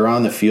there. They were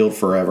on the field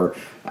forever.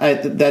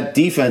 That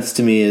defense,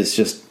 to me, is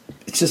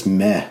just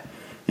meh.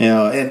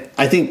 And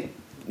I think,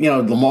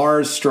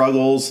 Lamar's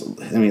struggles,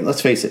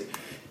 let's face it,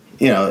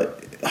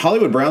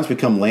 Hollywood Brown's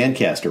become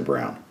Lancaster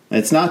Brown.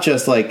 It's not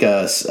just like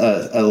a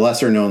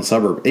lesser-known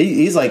suburb.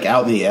 He's like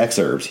out in the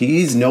exurbs.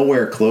 He's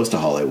nowhere close to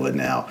Hollywood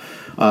now.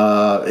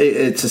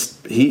 It's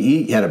just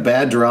he had a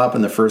bad drop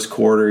in the first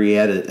quarter. He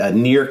had a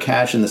near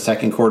catch in the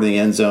second quarter in the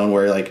end zone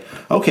where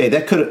okay,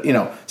 that could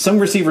some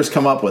receivers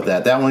come up with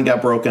that. That one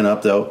got broken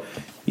up though.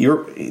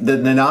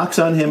 The knocks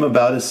on him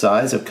about his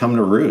size have come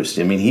to roost.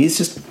 He's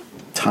just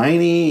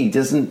tiny. He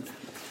doesn't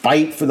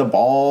fight for the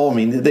ball.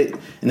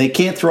 They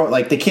can't throw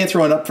it they can't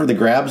throw an up for the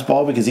grabs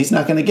ball because he's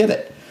not going to get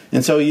it,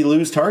 and so you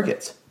lose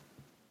targets.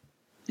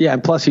 Yeah,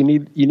 and plus you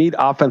need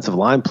offensive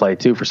line play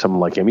too for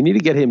someone like him. You need to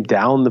get him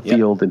down the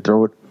field and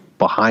throw it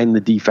behind the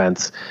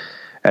defense,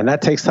 and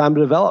that takes time to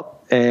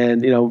develop.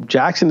 And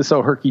Jackson is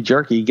so herky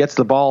jerky. He gets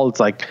the ball. It's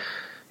like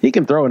he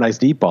can throw a nice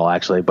deep ball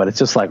actually, but it's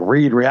just like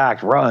read,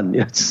 react, run.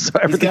 He's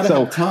got to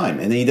have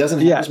time, and he doesn't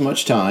have as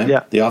much time.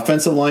 Yeah. The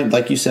offensive line,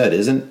 like you said,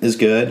 isn't as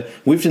good.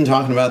 We've been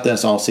talking about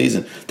this all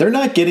season. They're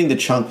not getting the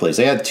chunk plays.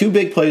 They had 2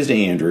 big plays to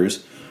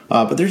Andrews,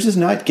 but they're just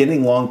not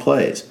getting long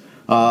plays,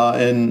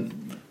 and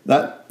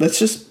that's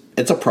just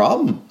it's a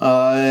problem,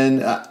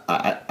 and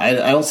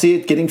I don't see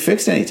it getting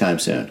fixed anytime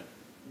soon.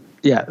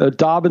 Yeah,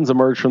 Dobbins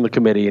emerged from the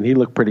committee, and he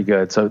looked pretty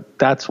good. So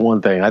that's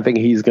one thing. I think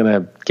he's going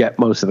to get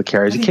most of the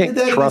carries. You can't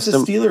trust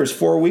him. He did that against the Steelers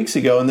 4 weeks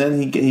ago, and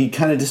then he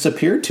kind of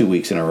disappeared 2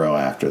 weeks in a row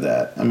after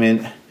that. I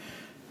mean,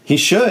 he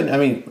should. I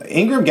mean,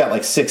 Ingram got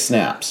like 6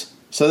 snaps.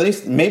 So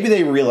maybe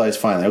they realized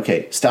finally,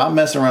 okay, stop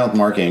messing around with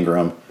Mark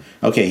Ingram.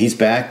 Okay, he's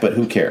back, but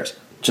who cares?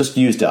 Just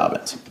use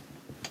Dobbins.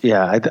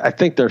 Yeah, I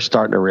think they're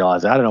starting to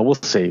realize it. I don't know. We'll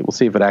see. We'll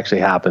see if it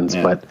actually happens.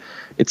 Yeah. But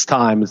it's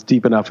time. It's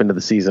deep enough into the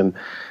season.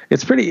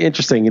 It's pretty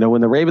interesting. You know, when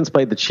the Ravens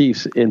played the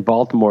Chiefs in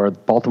Baltimore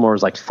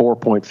was like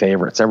 4-point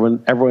favorites.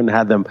 Everyone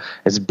had them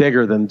as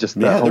bigger than just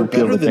the home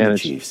field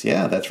advantage. The Chiefs.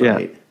 Yeah, that's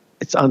right. Yeah.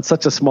 It's on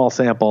such a small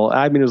sample.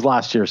 I mean, it was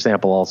last year's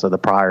sample also, the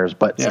priors.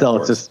 But still,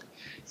 it's just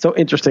so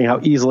interesting how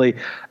easily.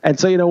 And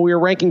so, you know, we were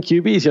ranking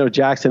QBs. You know,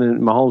 Jackson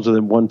and Mahomes were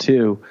in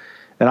 1-2.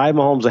 And I had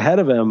Mahomes ahead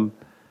of him.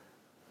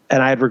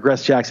 And I had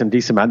regressed Jackson a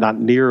decent amount, not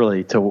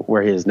nearly to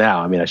where he is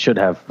now. I mean, I should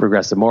have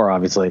regressed him more,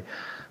 obviously.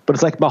 But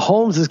it's like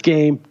Mahomes'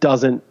 game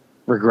doesn't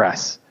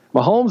regress.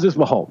 Mahomes is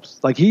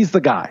Mahomes. Like, he's the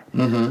guy.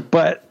 Mm-hmm.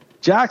 But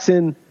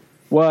Jackson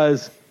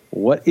was,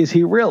 what is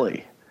he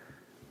really?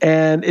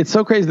 And it's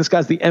so crazy. This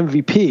guy's the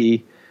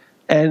MVP.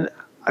 And,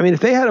 I mean,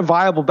 if they had a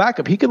viable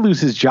backup, he could lose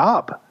his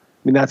job. I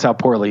mean, that's how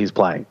poorly he's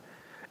playing.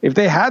 If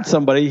they had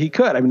somebody, he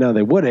could. I mean, no,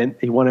 they wouldn't.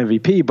 He won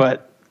MVP.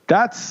 But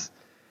that's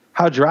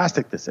how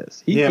drastic this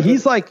is.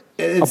 He's like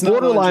a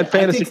borderline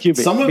fantasy QB.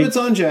 Some of it's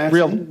on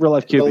Jackson. Real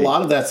life QB. But a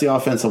lot of that's the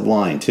offensive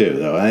line, too,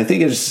 though. And I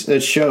think it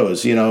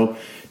shows, you know,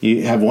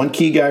 you have one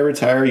key guy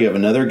retire, you have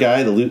another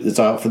guy that's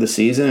out for the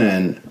season,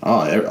 and,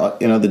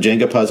 you know, the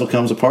Jenga puzzle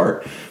comes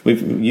apart.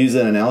 We've used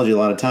that analogy a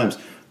lot of times.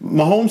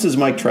 Mahomes is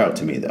Mike Trout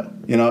to me, though.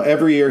 You know,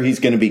 every year he's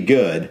going to be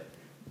good.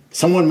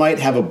 Someone might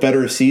have a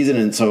better season,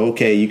 and so,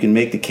 okay, you can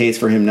make the case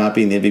for him not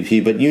being the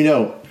MVP, but you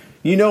know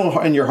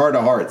in your heart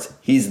of hearts,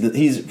 he's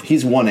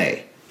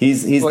 1A.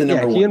 He's the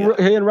number one.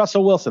 He and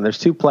Russell Wilson. There's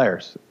 2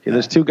 players. Yeah.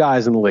 There's 2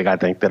 guys in the league, I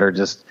think, that are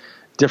just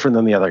different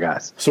than the other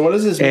guys. So what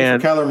does this mean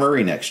for Kyler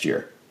Murray next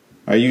year?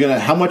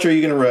 How much are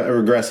you gonna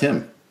regress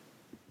him?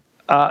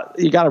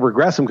 You got to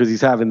regress him because he's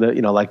having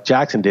like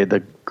Jackson did, the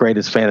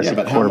greatest fantasy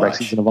quarterback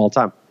season of all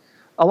time.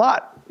 A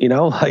lot. You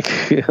know, like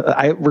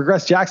I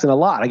regressed Jackson a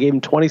lot. I gave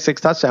him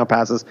 26 touchdown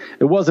passes.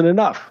 It wasn't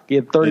enough. He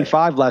had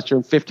 35 last year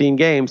in 15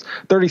 games,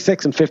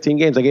 36 in 15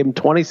 games. I gave him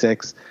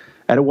 26,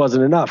 and it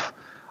wasn't enough.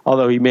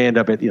 Although he may end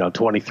up at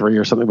 23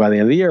 or something by the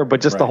end of the year. But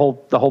just the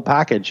whole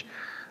package.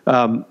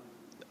 Well,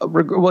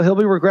 he'll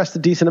be regressed a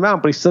decent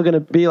amount, but he's still going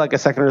to be like a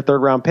second or third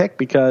round pick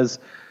because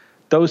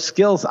those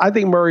skills. I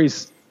think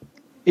Murray's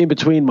in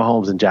between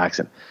Mahomes and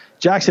Jackson.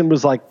 Jackson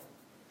was like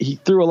he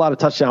threw a lot of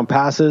touchdown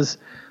passes,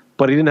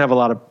 but he didn't have a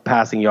lot of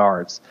passing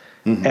yards,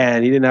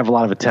 and he didn't have a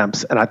lot of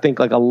attempts. And I think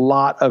like a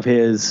lot of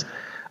his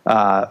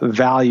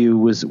value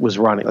was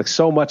running. Like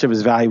so much of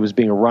his value was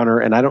being a runner.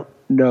 And I don't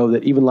know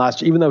that even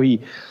last year, even though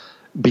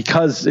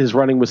because his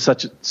running was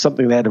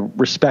something they had to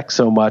respect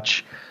so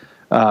much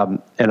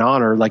and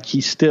honor, like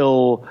he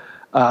still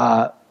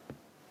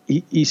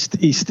he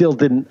still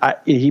didn't.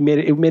 It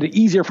made it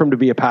easier for him to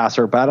be a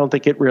passer, but I don't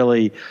think it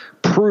really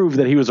proved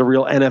that he was a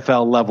real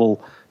NFL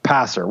level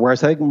passer.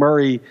 Whereas I think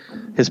Murray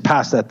has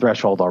passed that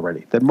threshold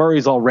already. That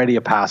Murray's already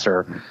a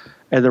passer,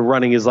 and the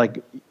running is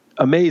like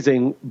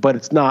amazing, but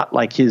it's not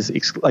like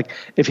like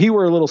if he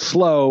were a little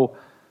slow,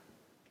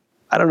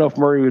 I don't know if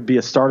Murray would be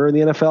a starter in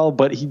the NFL,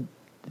 but he'd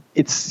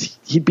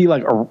be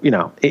like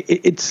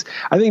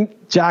I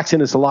think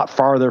Jackson is a lot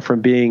farther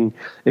from being,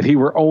 if he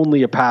were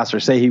only a passer,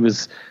 say he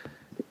was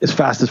as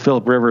fast as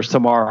Phillip Rivers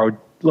tomorrow,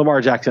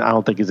 Lamar Jackson I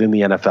don't think is in the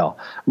NFL.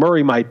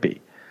 Murray might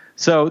be.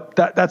 So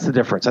that's the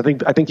difference. I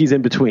think he's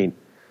in between.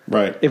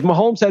 Right. If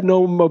Mahomes had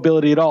no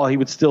mobility at all,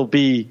 he'd still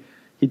be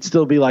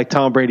like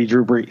Tom Brady,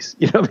 Drew Brees.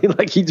 You know what I mean?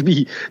 Like he'd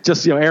be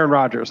just, Aaron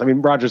Rodgers. I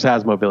mean, Rodgers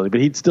has mobility,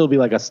 but he'd still be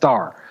like a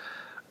star.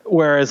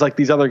 Whereas like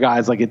these other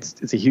guys, like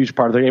it's a huge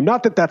part of their game.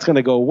 Not that that's going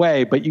to go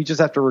away, but you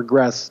just have to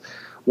regress.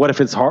 What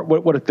if it's hard?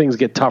 What if things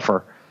get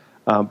tougher?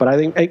 But I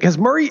think because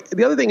Murray,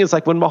 the other thing is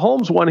like when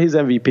Mahomes won his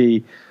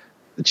MVP,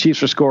 the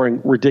Chiefs were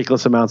scoring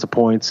ridiculous amounts of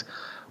points.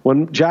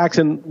 When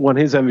Jackson won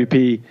his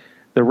MVP,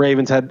 the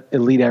Ravens had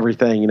elite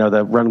everything.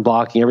 The run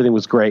blocking, everything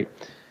was great.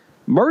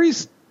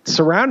 Murray's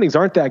surroundings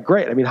aren't that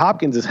great. I mean,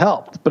 Hopkins has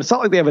helped, but it's not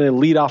like they have an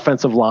elite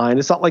offensive line.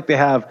 It's not like they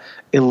have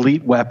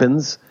elite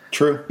weapons.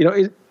 True.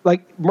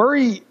 Like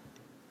Murray,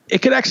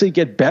 it could actually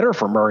get better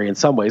for Murray in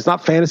some ways.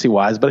 Not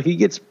fantasy-wise, but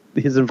his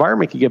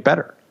environment could get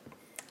better.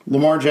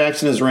 Lamar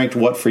Jackson is ranked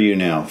what for you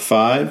now?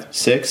 5,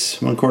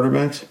 6 among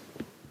quarterbacks?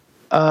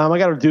 I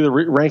got to do the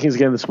rankings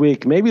again this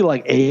week. Maybe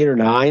like 8 or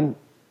 9.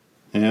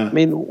 Yeah. I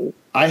mean,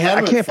 I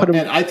can't put him.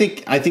 And I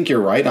think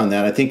you're right on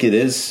that. I think it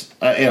is.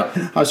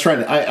 I was trying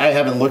to. I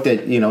haven't looked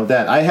at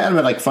that. I had him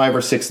at like 5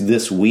 or 6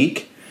 this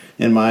week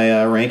in my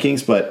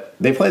rankings, but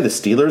they play the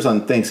Steelers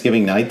on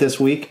Thanksgiving night this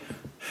week.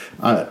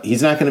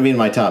 He's not going to be in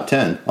my top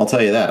 10. I'll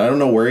tell you that. I don't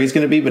know where he's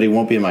going to be, but he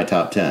won't be in my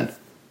top 10.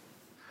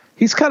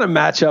 He's kind of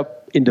matchup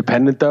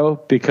independent though,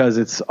 because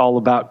it's all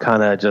about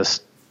kind of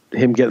just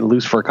him getting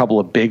loose for a couple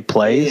of big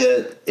plays.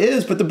 It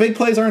is, but the big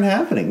plays aren't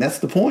happening. That's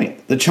the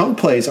point. The chunk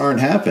plays aren't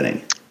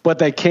happening. But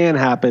they can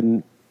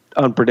happen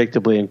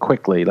unpredictably and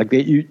quickly. Like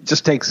it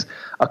just takes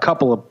a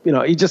couple of,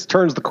 he just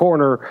turns the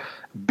corner,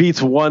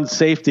 beats one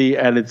safety,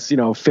 and it's,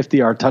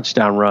 50-yard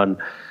touchdown run.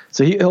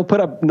 So he'll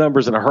put up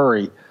numbers in a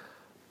hurry.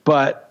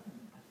 But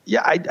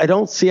yeah, I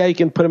don't see how you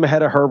can put him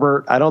ahead of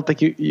Herbert. I don't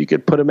think you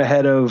could put him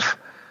ahead of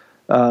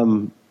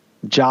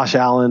Josh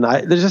Allen.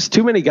 There's just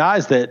too many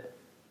guys that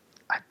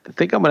I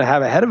think I'm going to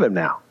have ahead of him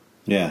now.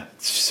 Yeah,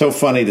 it's so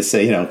funny to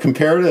say,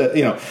 compare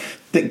to,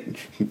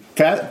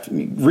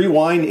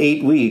 rewind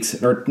 8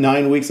 weeks or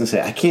 9 weeks and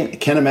say, I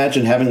can't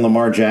imagine having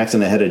Lamar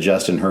Jackson ahead of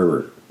Justin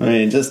Herbert. I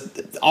mean,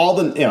 just all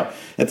the,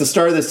 at the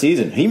start of the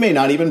season, he may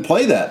not even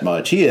play that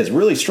much. He is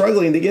really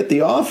struggling to get the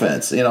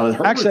offense.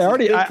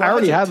 Actually, I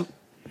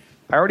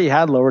already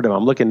had lowered him.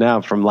 I'm looking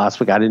now from last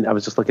week. I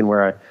was just looking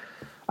where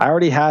I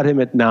already had him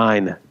at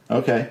 9.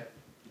 Okay.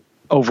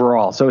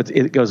 Overall. So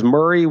it goes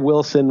Murray,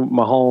 Wilson,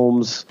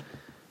 Mahomes,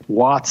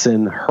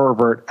 Watson,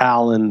 Herbert,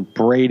 Allen,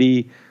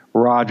 Brady,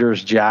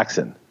 Rodgers,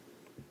 Jackson.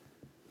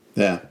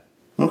 Yeah.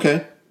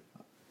 Okay.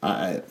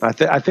 I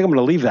think I'm going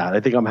to leave that. I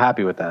think I'm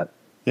happy with that.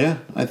 Yeah.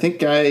 I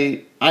think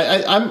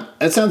I'm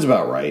it sounds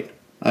about right.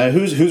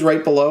 Who's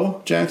right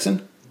below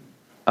Jackson?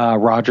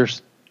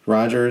 Rodgers.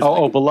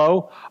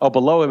 Below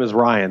him is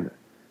Ryan.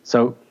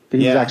 So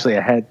he's actually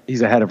ahead.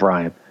 He's ahead of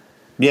Ryan.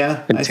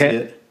 Yeah. I see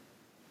it.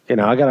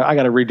 I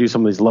got to redo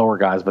some of these lower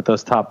guys, but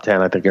those top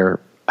 10 I think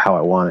are how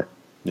I want it.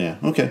 Yeah.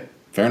 Okay.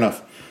 Fair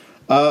enough.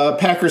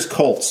 Packers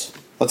Colts.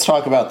 Let's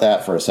talk about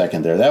that for a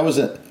second there.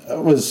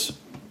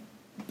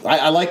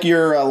 I like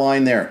your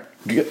line there.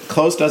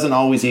 Close doesn't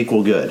always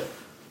equal good.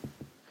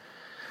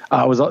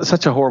 It was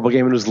such a horrible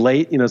game. It was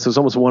late, so it was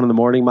almost 1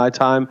 a.m. my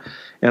time,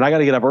 and I got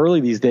to get up early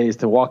these days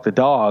to walk the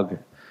dog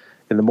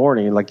in the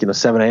morning.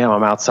 7 a.m.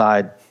 I'm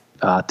outside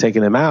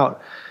taking him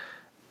out.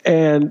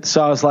 And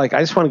so I was like, I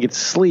just want to get to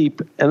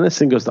sleep. And this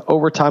thing goes to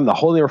overtime. There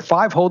were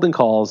 5 holding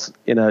calls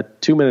in a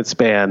 2-minute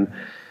span.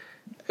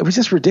 It was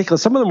just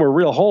ridiculous. Some of them were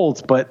real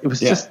holds, but it was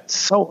just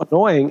so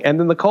annoying. And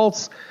then the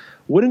Colts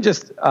wouldn't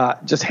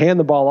just hand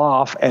the ball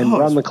off and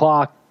run the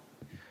clock.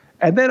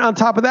 And then on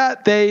top of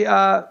that,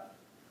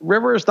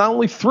 Rivers not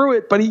only threw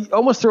it, but he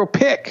almost threw a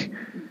pick.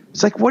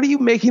 It's like, what are you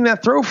making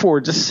that throw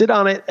for? Just sit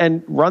on it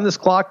and run this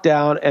clock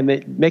down, and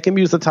they make him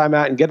use the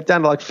timeout and get it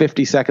down to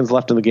 50 seconds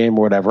left in the game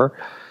or whatever.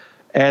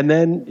 And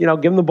then,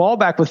 give them the ball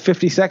back with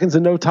 50 seconds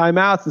and no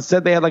timeouts.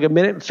 Instead, they had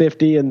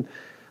 1:50 and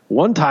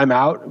 1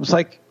 timeout. It was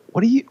like,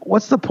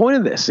 what's the point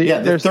of this? Yeah,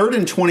 the 3rd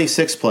and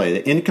 26 play,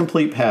 the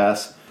incomplete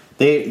pass.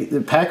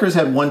 The Packers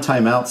had 1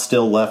 timeout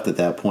still left at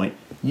that point.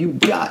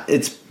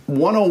 It's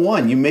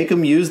 101. You make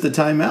them use the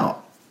timeout.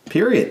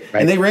 Period.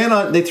 Right.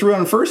 And they threw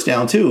on first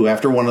down too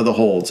after one of the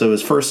holds. So it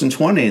was 1st and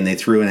 20, and they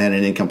threw and had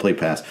an incomplete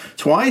pass.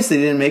 Twice they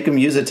didn't make them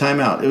use a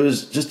timeout. It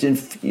was just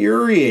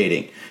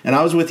infuriating. And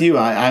I was with you.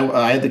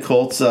 I had the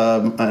Colts,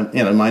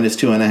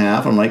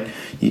 -2.5. I'm like,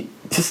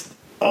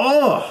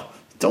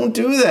 don't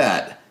do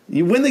that.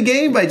 You win the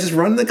game by just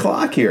running the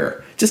clock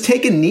here. Just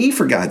take a knee,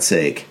 for God's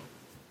sake.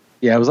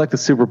 Yeah, it was like the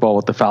Super Bowl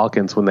with the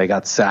Falcons when they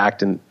got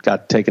sacked and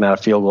got taken out of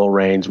field goal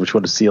range, which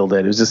would have sealed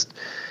it. It was just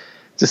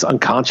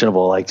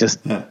unconscionable,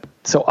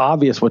 so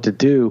obvious what to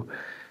do,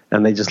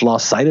 and they just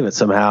lost sight of it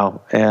somehow.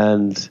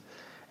 And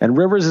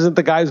Rivers isn't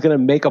the guy who's going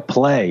to make a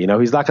play.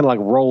 He's not going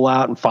to roll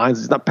out and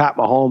he's not Pat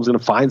Mahomes going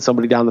to find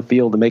somebody down the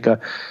field to make a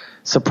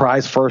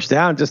surprise first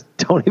down. Just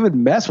don't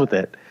even mess with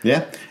it.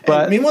 Yeah.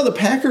 But meanwhile, the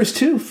Packers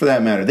too, for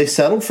that matter, they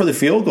settled for the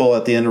field goal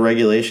at the end of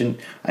regulation.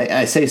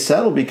 I say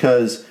settled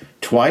because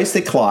twice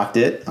they clocked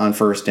it on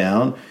first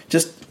down.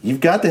 You've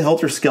got the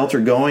helter-skelter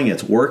going.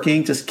 It's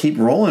working. Just keep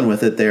rolling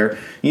with it there.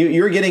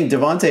 You're getting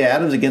Devontae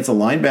Adams against a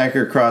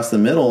linebacker across the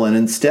middle, and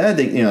instead,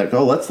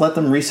 let's let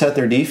them reset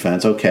their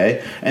defense,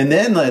 okay? And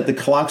then the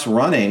clock's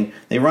running.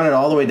 They run it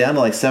all the way down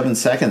to 7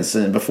 seconds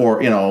and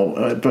before,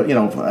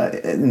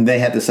 and they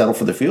had to settle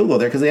for the field goal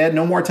there because they had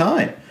no more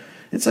time.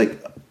 It's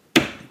like,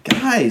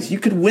 guys, you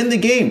could win the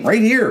game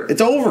right here.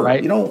 It's over.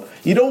 Right. You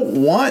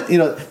don't want,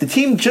 the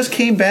team just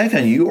came back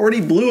on you. You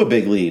already blew a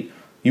big lead.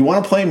 You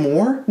want to play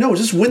more? No,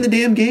 just win the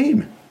damn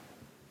game.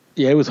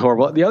 Yeah, it was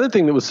horrible. The other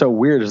thing that was so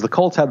weird is the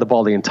Colts had the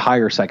ball the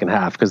entire second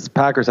half because the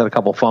Packers had a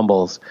couple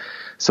fumbles.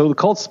 So the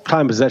Colts'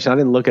 time possession, I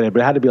didn't look at it,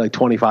 but it had to be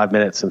 25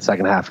 minutes in the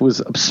second half. It was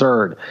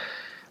absurd.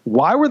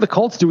 Why were the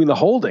Colts doing the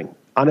holding?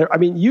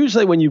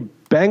 Usually when you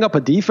bang up a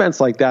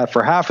defense like that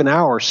for half an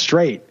hour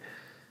straight,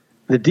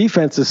 the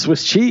defense is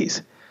Swiss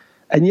cheese.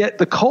 And yet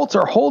the Colts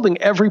are holding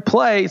every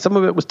play. Some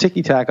of it was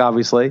ticky-tack,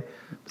 obviously.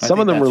 Some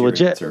of them were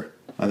legit.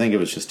 I think it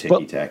was just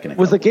ticky-tack.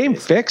 Was the game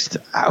fixed?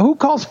 Who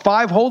calls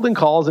 5 holding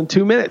calls in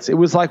 2 minutes? It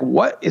was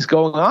what is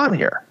going on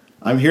here?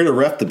 I'm here to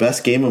rep the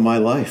best game of my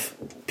life.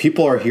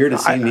 People are here to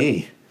see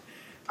me.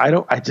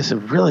 It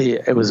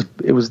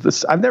was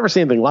this. I've never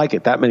seen anything like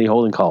it, that many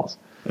holding calls.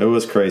 It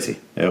was crazy.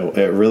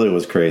 It really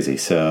was crazy.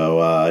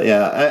 So, I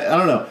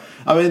don't know.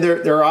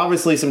 There are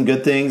obviously some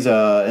good things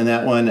in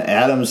that one.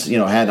 Adams,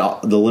 had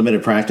the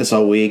limited practice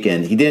all week,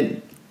 and he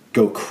didn't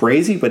go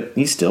crazy, but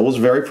he still was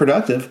very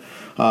productive.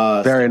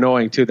 Very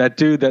annoying, too. That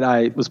dude that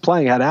I was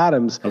playing had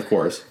Adams. Of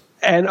course.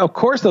 And, of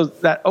course,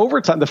 that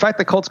overtime, the fact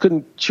that Colts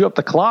couldn't chew up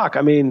the clock,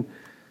 I mean,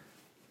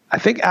 I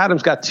think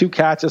Adams got 2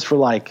 catches for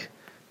like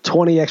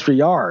 20 extra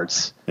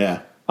yards.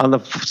 Yeah. On the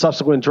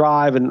subsequent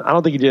drive, and I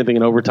don't think he did anything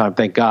in overtime,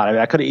 thank God. I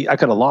mean, I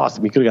could have lost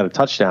him. He could have got a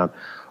touchdown.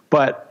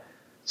 But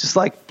just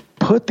like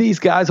put these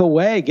guys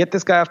away. Get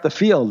this guy off the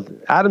field.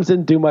 Adams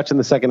didn't do much in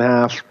the second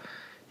half.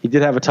 He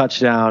did have a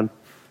touchdown.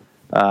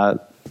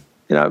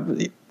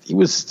 It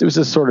was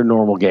just sort of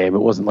normal game. It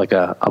wasn't like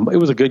it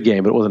was a good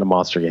game, but it wasn't a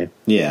monster game.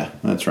 Yeah,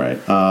 that's right.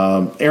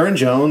 Aaron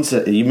Jones,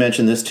 you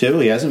mentioned this too.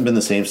 He hasn't been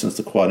the same since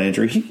the quad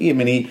injury.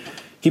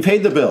 He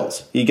paid the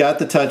bills. He got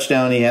the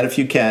touchdown. He had a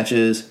few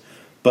catches,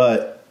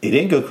 but he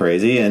didn't go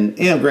crazy. And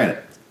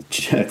granted,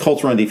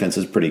 Colts run defense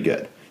is pretty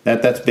good.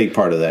 That's a big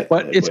part of that.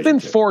 But it's been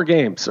 4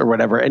 games or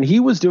whatever, and he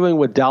was doing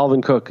what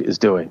Dalvin Cook is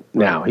doing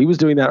now. He was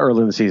doing that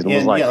early in the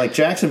season. Like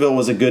Jacksonville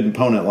was a good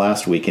opponent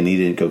last week, and he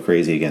didn't go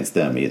crazy against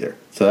them either.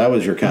 So that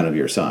was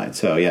your sign.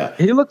 So yeah,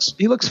 he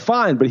looks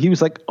fine, but he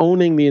was like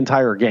owning the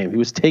entire game. He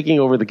was taking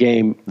over the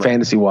game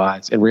fantasy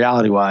wise and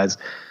reality wise,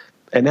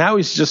 and now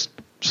he's just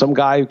some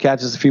guy who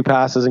catches a few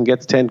passes and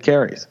gets 10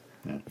 carries.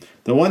 Yeah.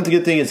 The one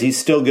good thing is he's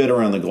still good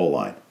around the goal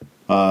line.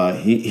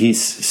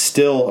 He's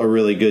still a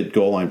really good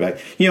goal line back.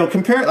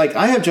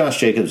 I have Josh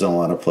Jacobs in a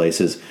lot of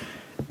places,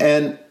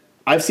 and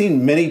I've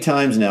seen many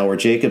times now where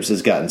Jacobs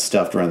has gotten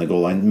stuffed around the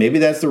goal line. Maybe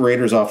that's the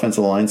Raiders'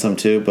 offensive line some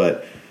too,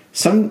 but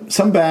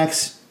some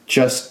backs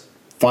just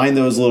find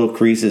those little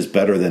creases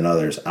better than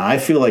others. I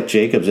feel like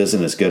Jacobs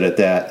isn't as good at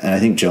that, and I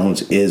think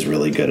Jones is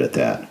really good at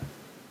that.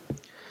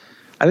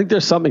 I think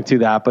there's something to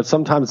that, but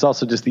sometimes it's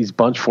also just these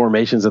bunch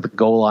formations at the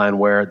goal line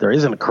where there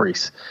isn't a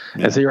crease.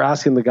 Yeah. And so you're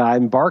asking the guy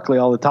in Barkley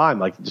all the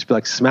time, just be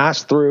like,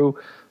 smash through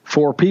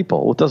 4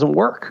 people. Well, it doesn't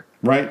work.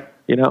 Right.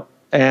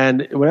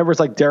 And whenever it's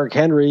like Derrick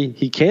Henry,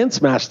 he can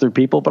smash through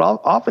people, but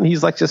often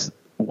he's like just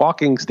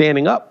walking,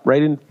 standing up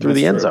right in through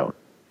the end zone.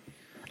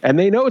 And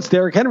they know it's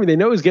Derrick Henry. They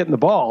know he's getting the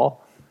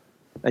ball,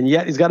 and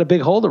yet he's got a big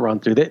hole to run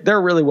through.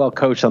 They're really well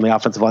coached on the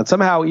offensive line.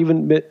 Somehow,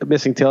 even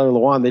missing Taylor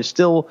Lewan, they're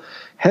still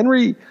 –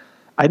 Henry –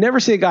 I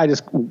never see a guy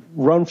just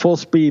run full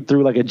speed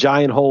through like a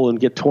giant hole and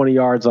get 20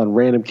 yards on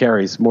random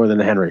carries more than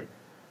Henry.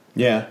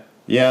 Yeah,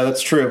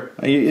 that's true.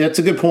 That's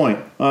a good point.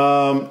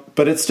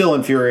 But it's still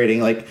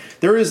infuriating. Like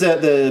there is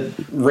the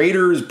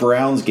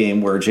Raiders-Browns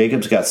game where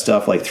Jacobs got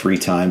stuffed like 3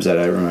 times that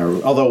I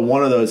remember. Although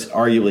one of those,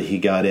 arguably, he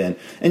got in.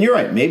 And you're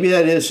right. Maybe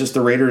that is just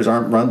the Raiders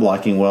aren't run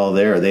blocking well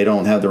there. They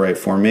don't have the right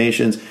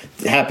formations.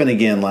 It happened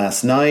again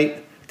last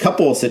night. A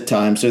couple of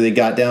times, so they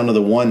got down to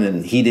the 1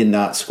 and he did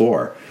not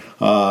score.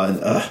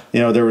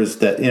 There was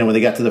that, when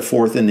they got to the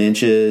 4th and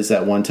inches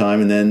that one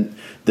time, and then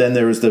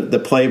there was the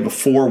play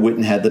before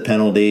Witten had the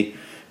penalty.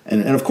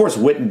 And of course,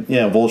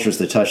 Witten, vultures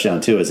the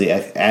touchdown too as the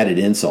added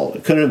insult.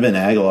 It couldn't have been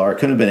Aguilar. It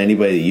couldn't have been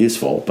anybody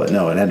useful, but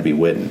no, it had to be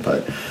Witten.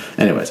 But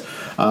anyways,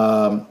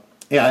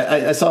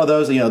 I saw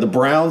those, the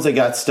Browns, they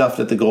got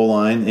stuffed at the goal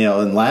line,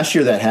 and last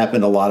year that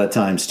happened a lot of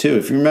times too.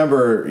 If you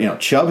remember,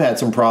 Chubb had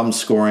some problems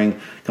scoring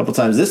a couple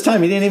times. This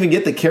time he didn't even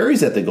get the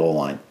carries at the goal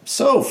line.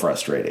 So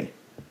frustrating.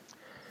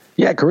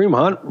 Yeah, Kareem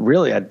Hunt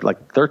really had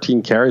like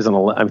 13 yards on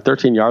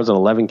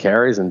 11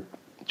 carries, and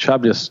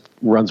Chubb just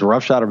runs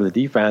roughshod over the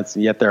defense,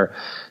 and yet they're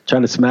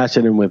trying to smash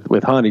it in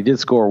with Hunt. He did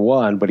score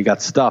 1, but he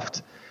got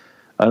stuffed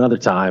another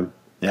time.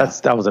 Yeah.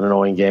 That was an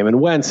annoying game. And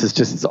Wentz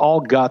it's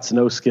all guts,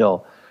 no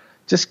skill.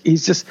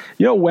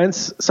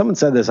 Wentz, someone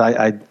said this,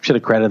 I should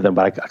have credited them,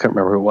 but I can't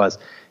remember who it was.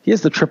 He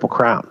has the triple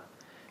crown.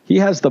 He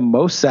has the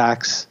most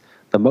sacks,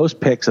 the most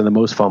picks, and the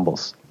most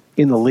fumbles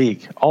in the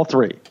league, all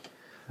 3.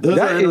 Those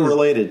are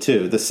interrelated,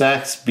 too. The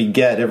sacks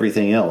beget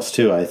everything else,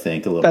 too, I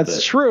think, a little bit.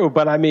 That's true,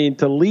 but,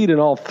 to lead in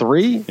all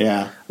 3?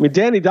 Yeah.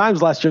 Danny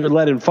Dimes last year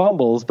led in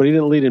fumbles, but he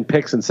didn't lead in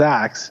picks and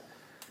sacks.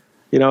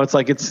 It's hard to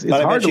lead.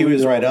 But I bet he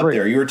was right up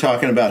there. You were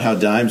talking about how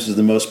Dimes is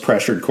the most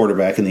pressured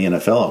quarterback in the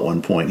NFL at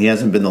one point. He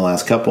hasn't been the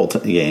last couple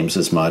games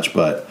as much,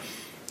 but,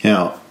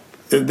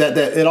 that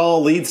it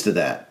all leads to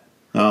that.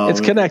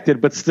 It's connected,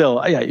 but still,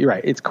 yeah, you're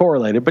right. It's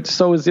correlated, but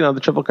so is, the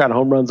triple crown: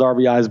 home runs,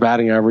 RBIs,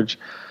 batting average.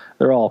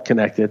 They're all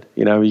connected.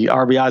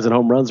 RBIs and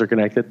home runs are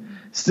connected.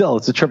 Still,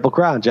 it's a triple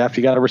crown, Jeff.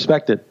 You got to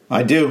respect it.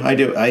 I do.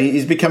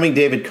 He's becoming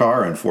David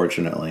Carr,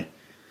 unfortunately.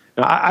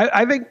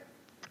 I think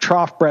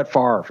trough Brett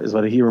Favre is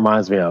what he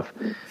reminds me of.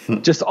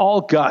 Just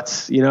all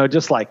guts,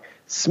 just like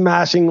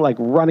smashing, like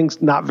running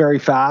not very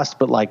fast,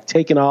 but like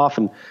taking off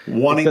and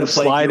wanting to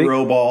play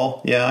hero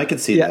ball. Yeah, I could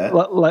see that.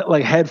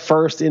 Like head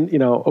first in,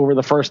 over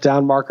the first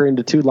down marker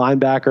into 2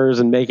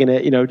 linebackers and making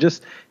it,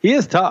 he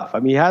is tough.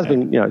 He has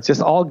been, it's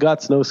just all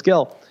guts, no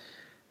skill.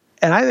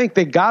 And I think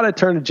they got to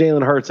turn to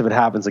Jalen Hurts if it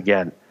happens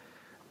again.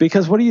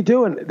 Because what are you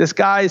doing? This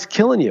guy is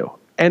killing you.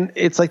 And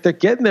it's like they're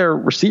getting their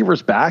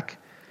receivers back.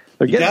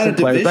 They're getting some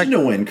players back. You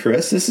got a division to win,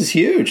 Chris. This is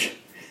huge.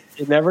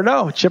 You never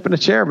know. Chip in a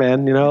chair,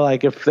 man.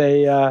 If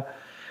they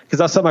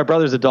because I saw my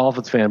brother's a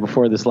Dolphins fan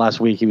before this last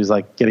week. He was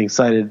like getting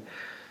excited.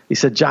 He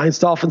said, Giants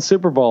Dolphins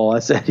Super Bowl. I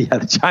said, yeah,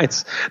 the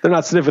Giants, they're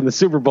not sniffing the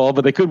Super Bowl,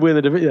 but they could win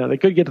the division. They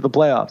could get to the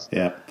playoffs.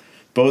 Yeah.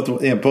 Both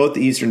the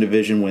Eastern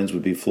Division wins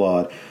would be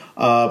flawed.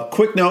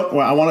 Quick note,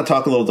 I want to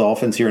talk a little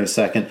Dolphins here in a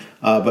second.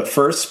 But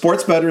first,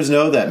 sports bettors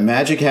know that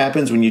magic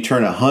happens when you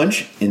turn a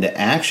hunch into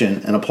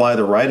action and apply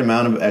the right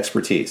amount of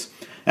expertise.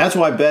 That's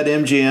why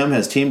BetMGM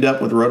has teamed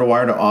up with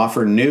RotoWire to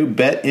offer new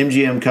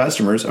BetMGM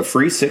customers a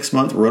free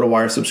 6-month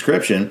RotoWire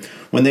subscription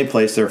when they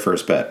place their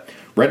first bet.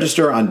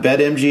 Register on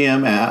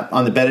BetMGM app,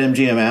 on the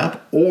BetMGM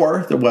app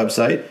or the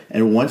website,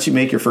 and once you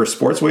make your first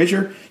sports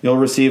wager, you'll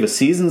receive a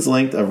season's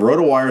length of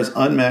RotoWire's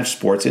unmatched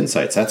sports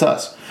insights. That's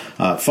us.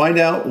 Find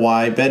out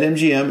why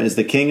BetMGM is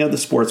the king of the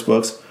sports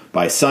books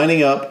by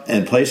signing up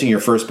and placing your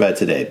first bet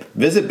today.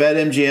 Visit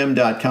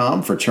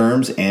BetMGM.com for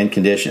terms and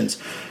conditions.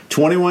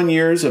 21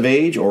 years of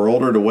age or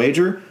older to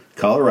wager,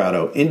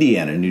 Colorado,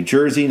 Indiana, New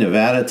Jersey,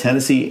 Nevada,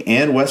 Tennessee,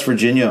 and West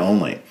Virginia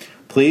only.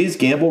 Please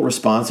gamble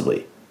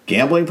responsibly.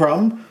 Gambling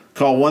problem?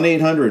 Call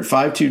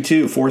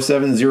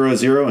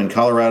 1-800-522-4700 in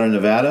Colorado,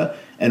 Nevada,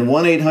 and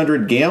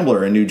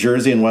 1-800-GAMBLER in New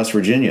Jersey and West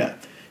Virginia.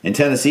 In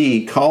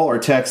Tennessee, call or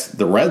text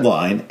the Red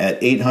Line at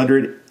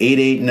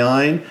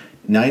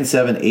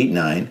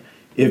 800-889-9789.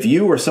 If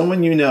you or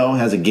someone you know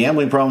has a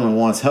gambling problem and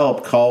wants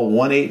help, call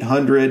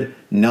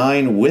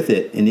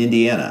 1-800-9-WITH-IT in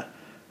Indiana.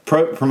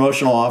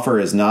 Promotional offer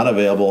is not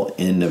available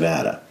in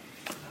Nevada.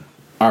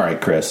 All right,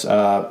 Chris.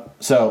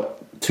 So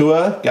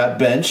Tua got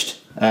benched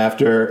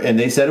and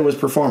they said it was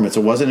performance.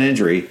 It wasn't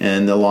injury,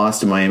 and the loss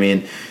to Miami.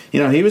 And,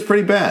 he was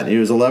pretty bad. He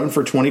was 11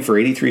 for 20 for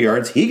 83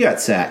 yards. He got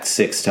sacked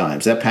 6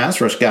 times. That pass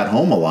rush got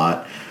home a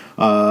lot,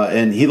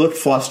 and he looked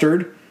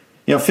flustered.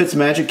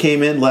 Fitzmagic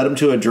came in, led him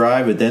to a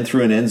drive, but then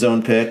threw an end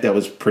zone pick that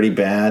was pretty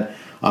bad.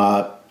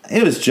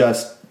 It was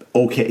just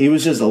okay. He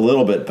was just a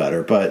little bit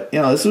better, but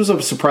this was a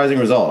surprising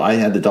result. I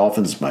had the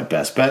Dolphins as my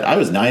best bet. I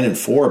was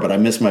 9-4, but I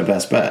missed my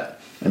best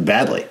bet, and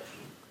badly.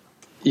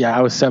 Yeah,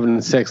 I was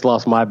 7-6,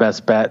 lost my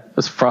best bet. It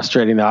was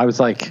frustrating though. I was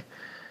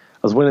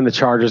winning the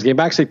Chargers game.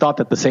 I actually thought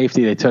that the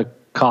safety they took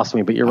cost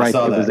me, but you're right.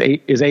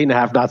 It was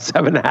 8.5, not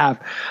 7.5. I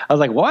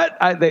was like, what?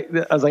 I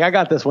was like, I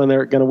got this one.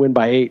 They're going to win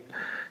by 8.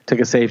 Took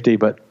a safety,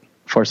 but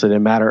unfortunately it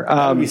didn't matter.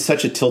 That would be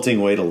such a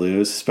tilting way to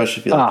lose,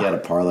 especially if you had a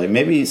parlay.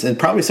 Maybe, and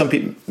probably some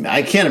people,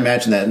 I can't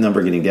imagine that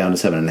number getting down to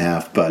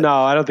 7.5, but no,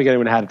 I don't think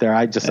anyone had it there.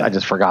 I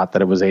just forgot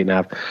that it was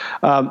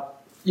 8.5.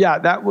 Yeah,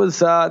 that was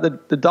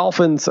the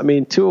Dolphins. I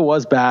mean, Tua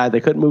was bad. They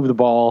couldn't move the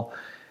ball.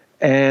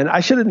 And I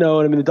should have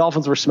known. I mean, the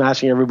Dolphins were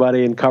smashing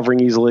everybody and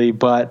covering easily,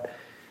 but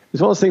it was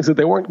one of those things that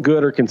they weren't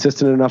good or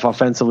consistent enough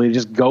offensively to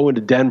just go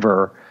into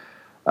Denver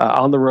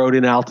on the road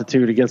in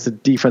altitude against a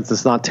defense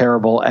that's not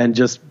terrible and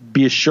just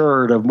be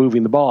assured of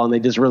moving the ball, and they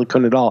just really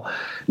couldn't at all.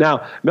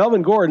 Now,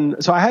 Melvin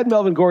Gordon, so I had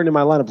Melvin Gordon in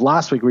my lineup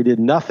last week where he did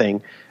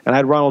nothing, and I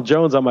had Ronald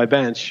Jones on my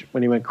bench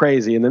when he went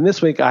crazy. And then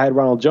this week I had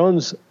Ronald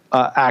Jones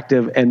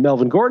active and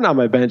Melvin Gordon on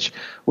my bench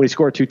when he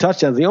scored 2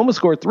 touchdowns. He almost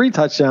scored 3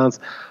 touchdowns,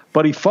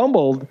 but he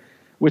fumbled,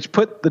 which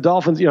put the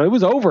Dolphins, it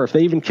was over if they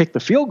even kicked the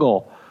field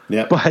goal.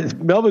 Yep. But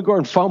Melvin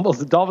Gordon fumbles,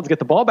 the Dolphins get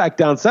the ball back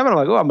down 7. I'm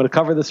like, I'm going to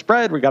cover the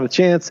spread. We got a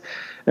chance.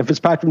 And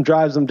Fitzpatrick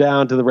drives them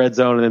down to the red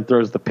zone and then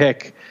throws the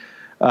pick.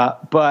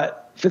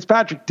 But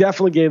Fitzpatrick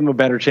definitely gave him a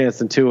better chance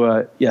than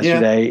Tua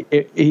yesterday.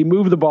 Yeah. He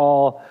moved the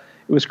ball.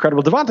 It was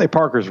credible. Devontae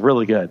Parker's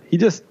really good.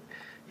 He's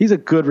a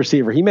good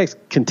receiver. He makes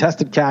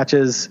contested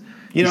catches.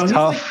 He's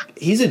tough.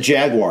 He's a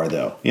Jaguar,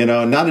 though.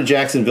 Not a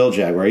Jacksonville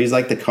Jaguar. He's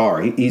like the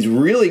car. He's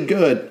really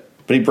good,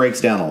 but he breaks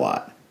down a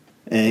lot.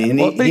 And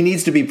he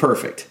needs to be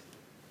perfect.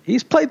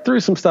 He's played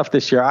through some stuff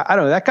this year. I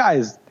don't know. That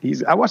guy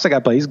I watched that guy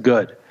play. He's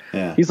good.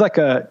 Yeah.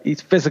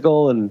 He's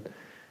physical and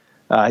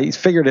he's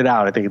figured it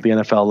out, I think, at the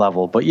NFL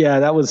level. But yeah,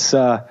 that was,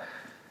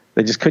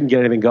 they just couldn't get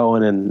anything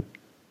going and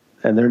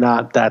they're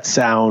not that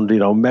sound,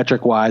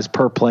 metric wise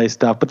per play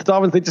stuff. But the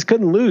Dolphins, they just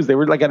couldn't lose. They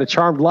were like at a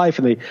charmed life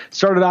and they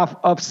started off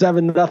up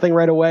 7-0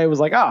 right away. It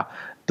was like,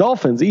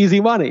 Dolphins,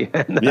 easy money.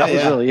 And that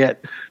was really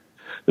it.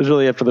 It was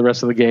really it for the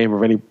rest of the game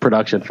or any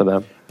production for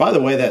them. By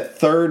the way, that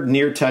third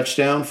near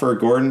touchdown for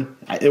Gordon,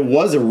 it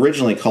was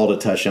originally called a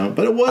touchdown,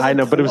 but it wasn't. I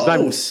know, but it was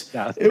close.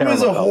 It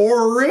was a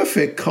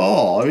horrific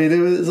call. I mean, it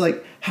was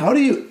like, how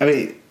do you? I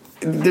mean,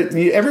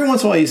 every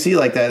once in a while you see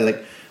like that,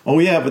 like, oh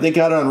yeah, but they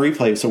got it on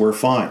replay, so we're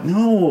fine.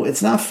 No,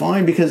 it's not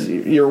fine because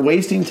you're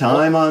wasting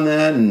time on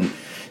that, and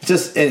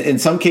just in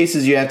some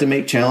cases you have to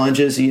make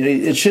challenges.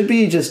 It should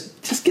be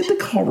just get the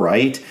call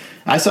right.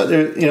 I saw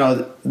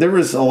there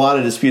was a lot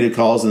of disputed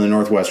calls in the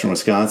Northwestern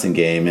Wisconsin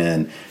game,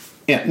 and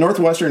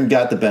Northwestern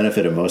got the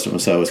benefit of most of them,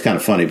 so it was kind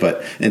of funny.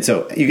 And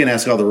so you can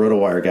ask all the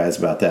RotoWire guys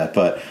about that.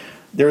 But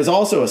there was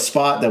also a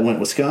spot that went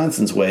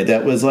Wisconsin's way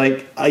that was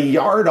like a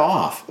yard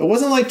off. It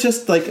wasn't like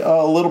just like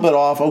a little bit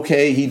off.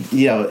 Okay,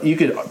 you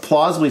could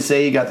plausibly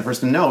say he got the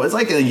first one. No, it's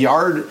like a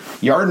yard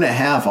and a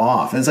half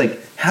off. And it's like,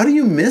 how do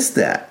you miss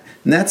that?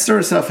 And that sort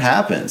of stuff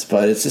happens,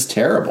 but it's just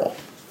terrible.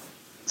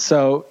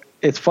 So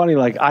it's funny,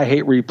 like I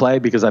hate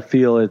replay because I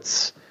feel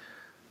it's,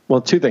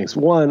 well, 2 things.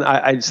 One,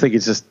 I just think it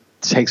just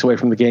takes away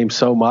from the game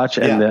so much,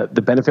 and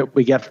the benefit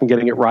we get from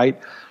getting it right.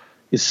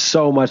 is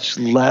so much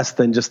less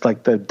than just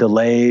like the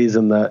delays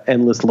and the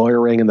endless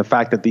lawyering and the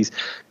fact that these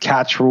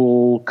catch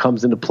rule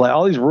comes into play.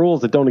 All these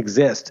rules that don't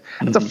exist.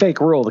 It's a fake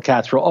rule, the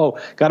catch rule.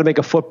 Oh, got to make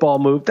a football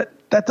move.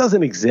 That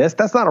doesn't exist.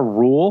 That's not a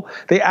rule.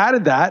 They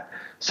added that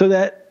so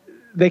that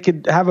they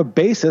could have a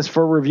basis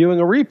for reviewing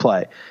a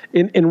replay.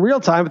 In real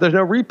time, if there's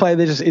no replay,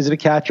 they just, is it a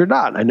catch or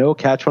not? And I know a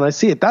catch when I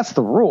see it. That's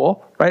the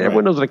rule, right?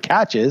 Everyone knows what a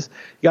catch is.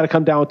 You got to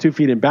come down with 2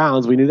 feet in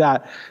bounds. We knew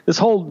that. This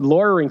whole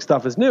lawyering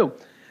stuff is new.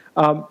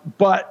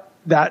 But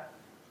that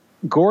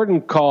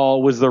Gordon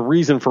call was the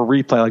reason for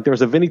replay. Like there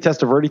was a Vinny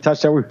Testaverde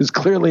touchdown where he was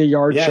clearly a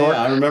yard short.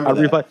 Yeah, I remember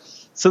that.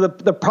 Replay. So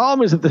the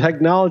problem is that the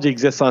technology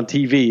exists on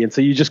TV. And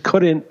so you just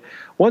couldn't,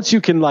 once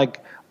you can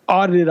like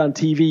audit it on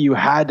TV, you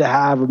had to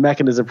have a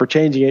mechanism for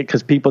changing it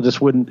because people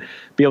just wouldn't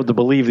be able to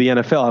believe the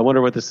NFL. I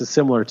wonder what this is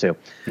similar to.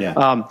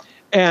 Yeah.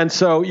 And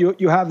so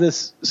you have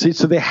this,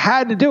 so they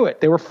had to do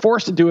it. They were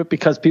forced to do it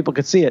because people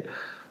could see it.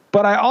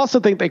 But I also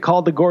think they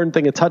called the Gordon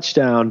thing a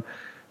touchdown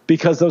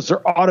because those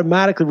are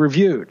automatically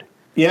reviewed.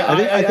 Yeah,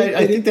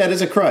 I think that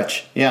is a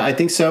crutch. Yeah, I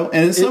think so.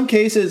 And in some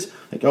cases,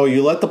 like, oh,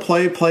 you let the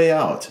play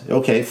out.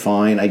 Okay,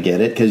 fine, I get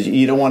it, because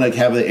you don't want to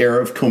have the error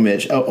of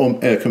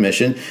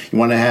commission. You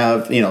want to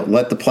have,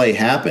 let the play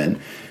happen.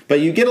 But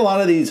you get a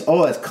lot of these,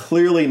 oh, that's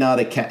clearly not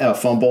a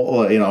fumble,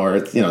 or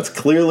it's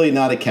clearly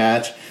not a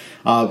catch.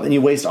 And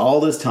you waste all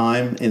this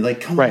time, and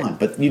like, come on.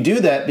 But you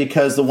do that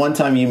because the one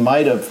time you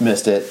might have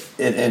missed it,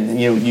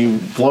 and you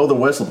blow the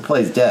whistle, the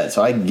play's dead.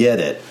 So I get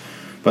it.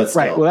 But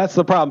still. Right. Well, that's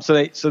the problem. So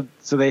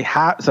they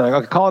have. So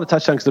I call it a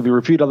touchdown because it'll be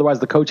reviewed.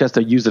 Otherwise, the coach has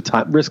to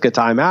risk a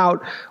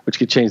timeout, which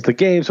could change the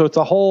game. So it's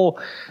the whole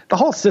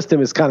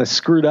system is kind of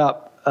screwed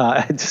up.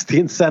 Just the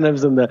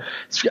incentives and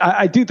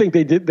I do think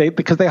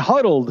because they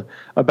huddled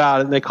about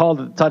it and they called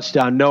it a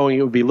touchdown, knowing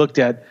it would be looked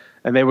at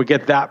and they would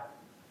get that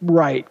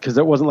right because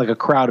there wasn't like a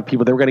crowd of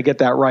people. They were going to get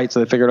that right, so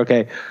they figured,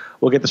 okay,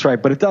 we'll get this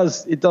right. But it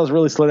does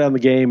really slow down the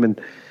game and.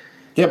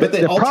 Yeah,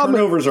 but all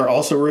turnovers are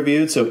also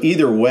reviewed, so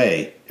either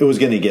way, it was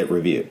going to get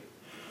reviewed.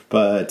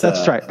 But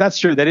that's right. That's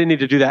true. They didn't need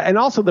to do that. And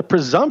also the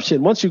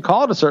presumption, once you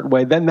call it a certain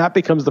way, then that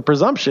becomes the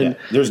presumption. Yeah,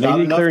 there's not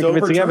enough to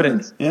overturn.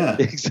 Evidence. Yeah,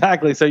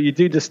 exactly. So you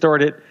do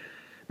distort it.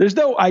 There's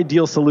no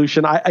ideal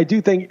solution. I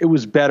do think it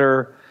was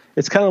better.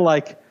 It's kind of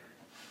like,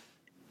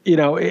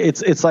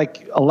 it's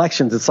like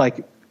elections. It's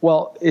like,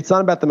 well, it's not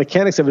about the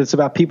mechanics of it. It's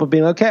about people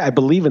being, okay, I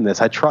believe in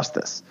this. I trust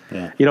this.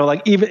 Yeah.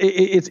 Like even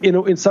it's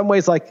in some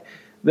ways like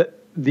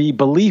the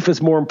belief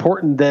is more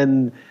important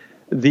than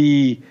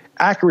the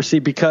accuracy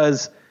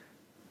because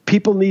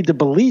people need to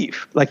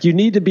believe. Like you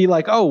need to be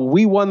like, oh,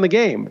 we won the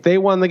game. They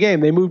won the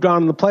game. They moved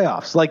on in the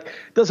playoffs. Like,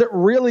 does it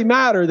really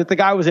matter that the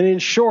guy was an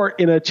inch short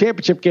in a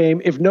championship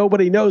game if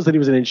nobody knows that he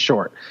was an inch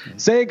short? Mm-hmm.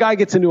 Say a guy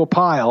gets into a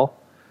pile.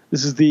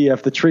 This is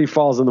if the tree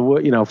falls in the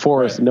wood,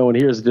 forest and no one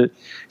hears it.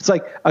 It's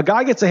like a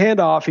guy gets a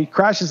handoff. He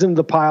crashes into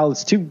the pile.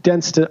 It's too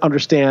dense to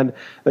understand.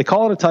 They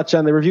call it a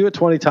touchdown. They review it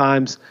 20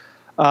 times.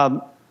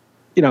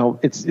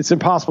 It's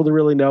impossible to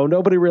really know.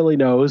 Nobody really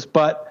knows.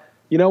 But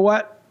you know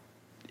what?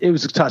 It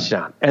was a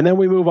touchdown. And then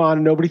we move on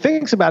and nobody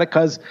thinks about it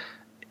because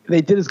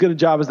they did as good a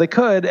job as they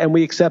could, and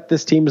we accept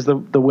this team as the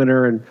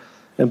winner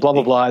and blah,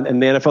 blah, blah,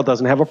 and the NFL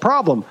doesn't have a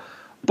problem.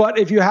 But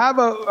if you have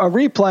a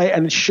replay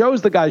and it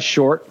shows the guy's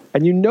short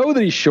and you know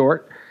that he's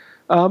short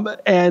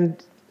and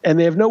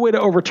they have no way to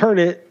overturn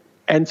it,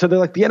 and so they're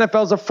like, the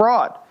NFL's a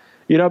fraud,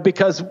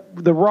 because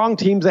the wrong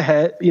team's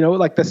ahead,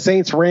 like the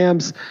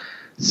Saints-Rams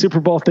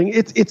Super Bowl thing,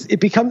 it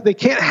becomes, they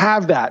can't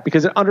have that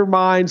because it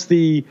undermines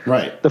the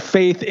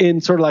faith in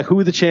sort of like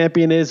who the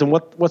champion is and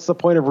what's the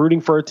point of rooting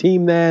for a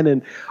team then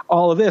and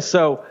all of this.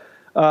 So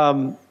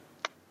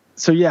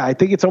yeah, I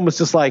think it's almost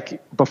just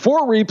like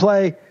before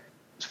replay,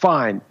 it's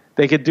fine.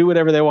 They could do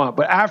whatever they want.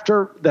 But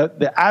after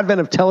the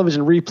advent of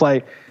television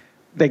replay,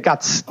 they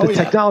got the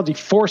technology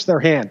forced their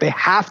hand. They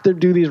have to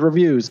do these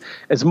reviews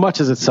as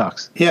much as it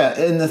sucks. Yeah,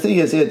 and the thing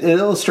is, it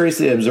illustrates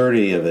the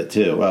absurdity of it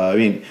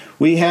too.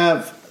 We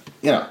have.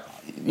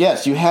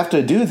 Yes, you have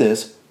to do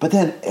this, but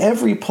then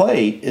every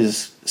play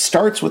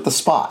starts with the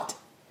spot.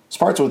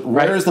 Starts with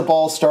where is the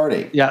ball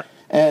starting? Yeah.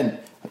 And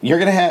you're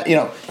going to have,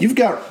 you've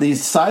got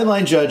these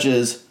sideline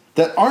judges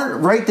that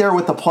aren't right there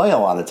with the play a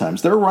lot of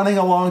times. They're running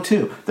along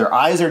too. Their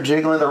eyes are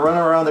jiggling. They're running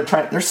around.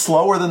 They're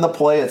slower than the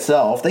play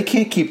itself. They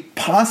can't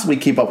possibly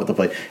keep up with the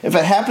play. If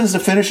it happens to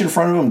finish in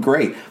front of them,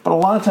 great. But a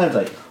lot of times,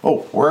 like,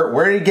 oh,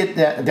 where did he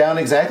get down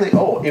exactly?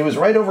 Oh, it was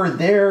right over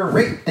there,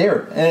 right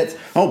there. And it's,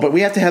 but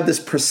we have to have this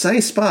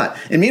precise spot.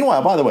 And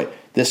meanwhile, by the way,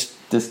 this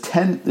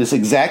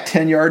exact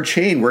 10-yard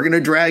chain we're going to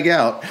drag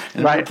out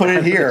and put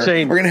it here.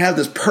 We're going to have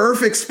this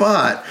perfect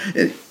spot.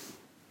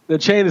 The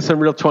chain is some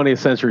real 20th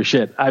century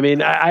shit. I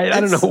mean, I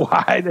don't know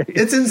why.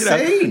 It's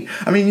insane.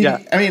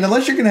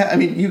 Unless you're going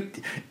to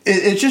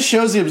it just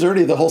shows the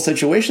absurdity of the whole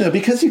situation though,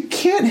 because you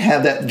can't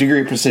have that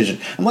degree of precision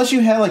unless you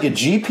have like a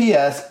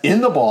GPS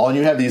in the ball and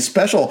you have these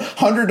special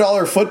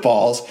 $100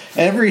 footballs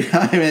every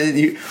time.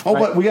 And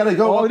but we got to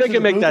go up they to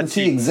can the make that and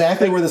see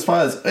exactly where the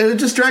spot is.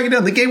 Just drag it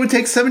down. The game would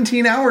take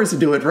 17 hours to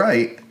do it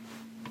right.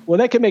 Well,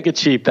 they can make it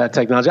cheap, that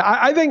technology.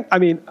 I think,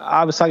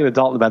 I was talking to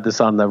Dalton about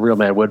this on the Real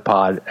Man Wood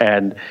pod,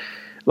 and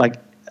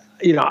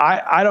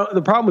I don't,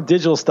 the problem with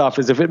digital stuff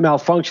is if it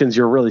malfunctions,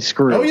 you're really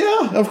screwed. Oh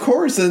yeah, of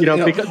course. And,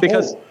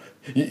 because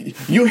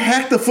you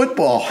hack the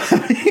football.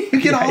 You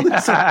get all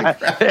this.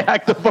 They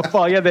hack the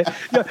football. Yeah, they're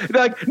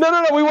like,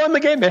 no, we won the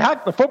game. They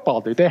hacked the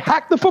football, dude. They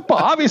hacked the football,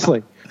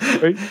 obviously.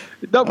 Right?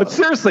 No, but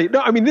seriously,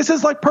 this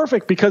is like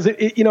perfect because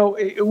we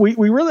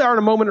really are in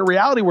a moment of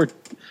reality where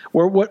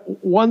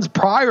what one's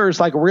priors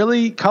like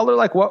really color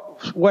like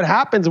what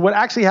happens. What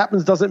actually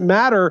happens doesn't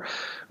matter.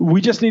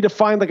 We just need to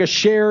find like a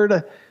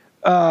shared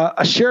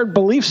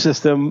belief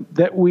system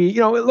that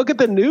we, look at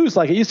the news.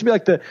 Like it used to be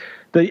like the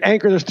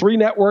anchor, there's 3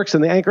 networks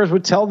and the anchors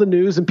would tell the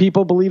news and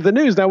people believe the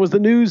news. Now, was the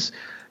news,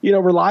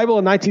 reliable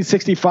in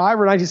 1965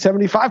 or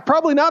 1975?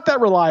 Probably not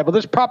that reliable.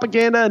 There's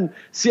propaganda and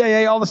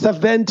CIA, all the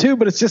stuff then too,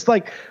 but it's just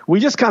like,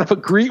 we just kind of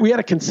agree. We had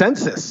a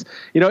consensus,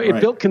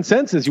 it built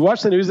consensus. You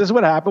watch the news, this is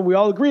what happened. We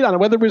all agreed on it,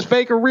 whether it was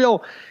fake or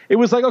real. It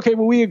was like, okay,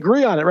 well, we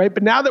agree on it. Right.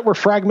 But now that we're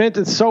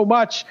fragmented so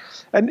much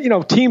and,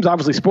 teams,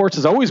 obviously sports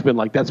has always been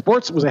like that.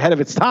 Sports was ahead of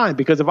its time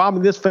because if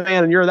I'm this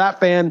fan and you're that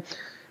fan,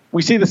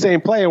 we see the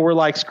same play and we're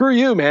like, screw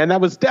you, man. That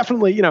was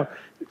definitely,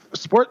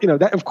 sport,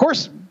 that of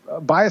course,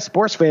 biased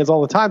sports fans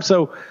all the time.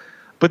 So,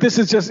 but this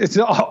is just, it's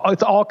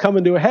all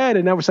coming to a head.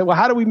 And now we're saying, well,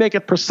 how do we make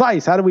it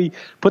precise? How do we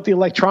put the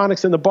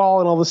electronics in the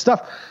ball and all this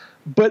stuff?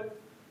 But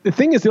the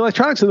thing is, the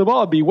electronics in the ball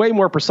would be way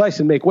more precise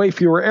and make way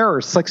fewer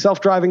errors. It's like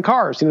self-driving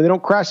cars. They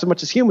don't crash as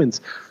much as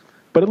humans,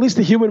 but at least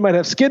the human might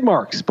have skid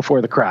marks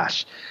before the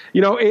crash.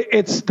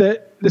 It's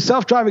the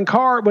self-driving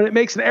car, when it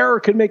makes an error,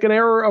 could make an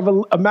error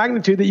of a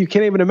magnitude that you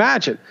can't even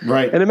imagine.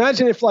 Right. And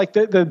imagine if like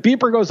the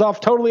beeper goes off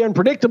totally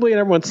unpredictably and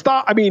everyone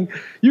stops.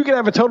 You could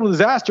have a total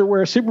disaster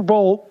where a Super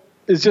Bowl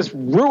is just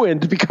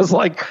ruined because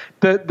like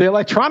the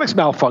electronics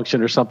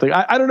malfunction or something.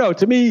 I don't know.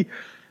 To me,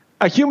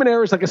 a human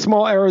error is like a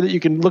small error that you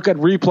can look at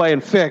replay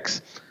and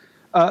fix.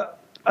 A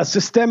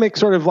systemic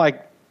sort of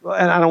like,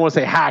 and I don't want to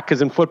say hack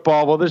because in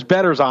football, well, there's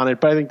bettors on it,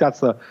 but I think that's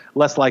the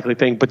less likely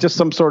thing. But just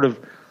some sort of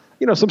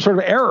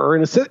error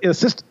in a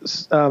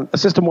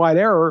system-wide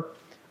error,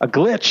 a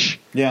glitch.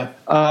 Yeah.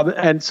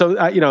 And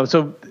so,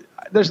 so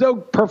there's no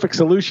perfect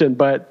solution,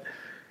 but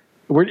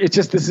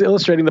this is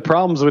illustrating the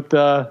problems with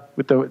the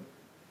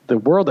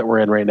world that we're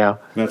in right now.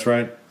 That's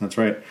right.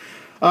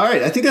 All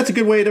right, I think that's a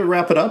good way to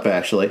wrap it up,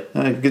 actually.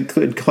 A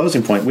good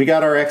closing point. We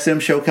got our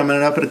XM show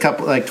coming up in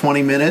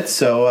 20 minutes,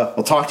 so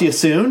we'll talk to you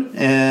soon.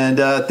 And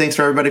thanks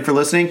for everybody for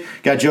listening.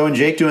 Got Joe and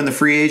Jake doing the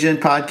Free Agent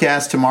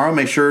podcast tomorrow.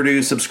 Make sure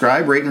to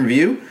subscribe, rate, and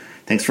review.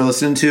 Thanks for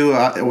listening to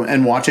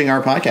and watching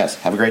our podcast.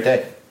 Have a great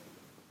day.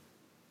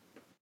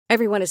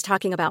 Everyone is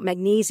talking about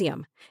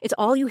magnesium. It's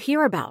all you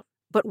hear about.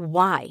 But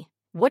why?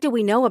 What do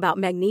we know about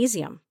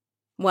magnesium?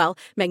 Well,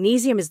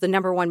 magnesium is the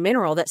number 1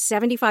 mineral that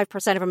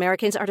 75% of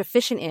Americans are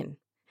deficient in.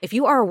 If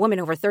you are a woman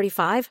over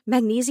 35,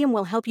 magnesium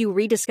will help you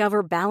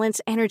rediscover balance,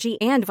 energy,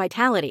 and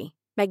vitality.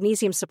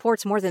 Magnesium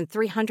supports more than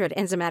 300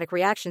 enzymatic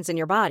reactions in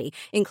your body,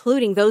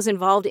 including those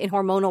involved in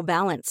hormonal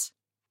balance.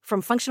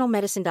 From functional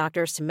medicine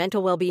doctors to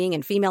mental well-being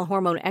and female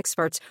hormone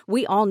experts,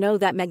 we all know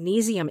that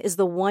magnesium is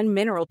the one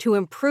mineral to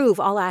improve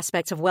all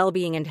aspects of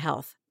well-being and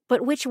health.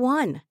 But which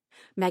one?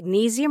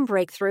 Magnesium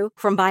Breakthrough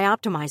from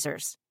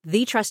Bioptimizers,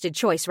 the trusted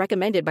choice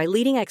recommended by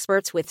leading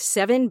experts with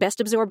 7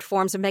 best-absorbed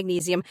forms of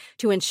magnesium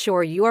to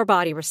ensure your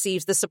body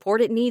receives the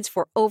support it needs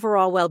for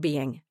overall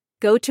well-being.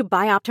 Go to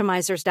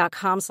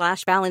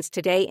bioptimizers.com/balance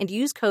today and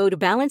use code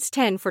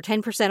BALANCE10 for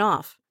 10%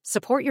 off.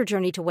 Support your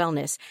journey to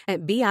wellness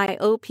at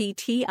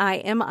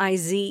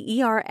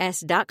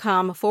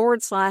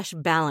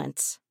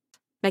bioptimizers.com/balance.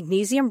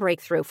 Magnesium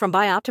Breakthrough from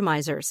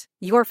Bioptimizers,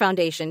 your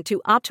foundation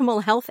to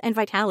optimal health and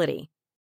vitality.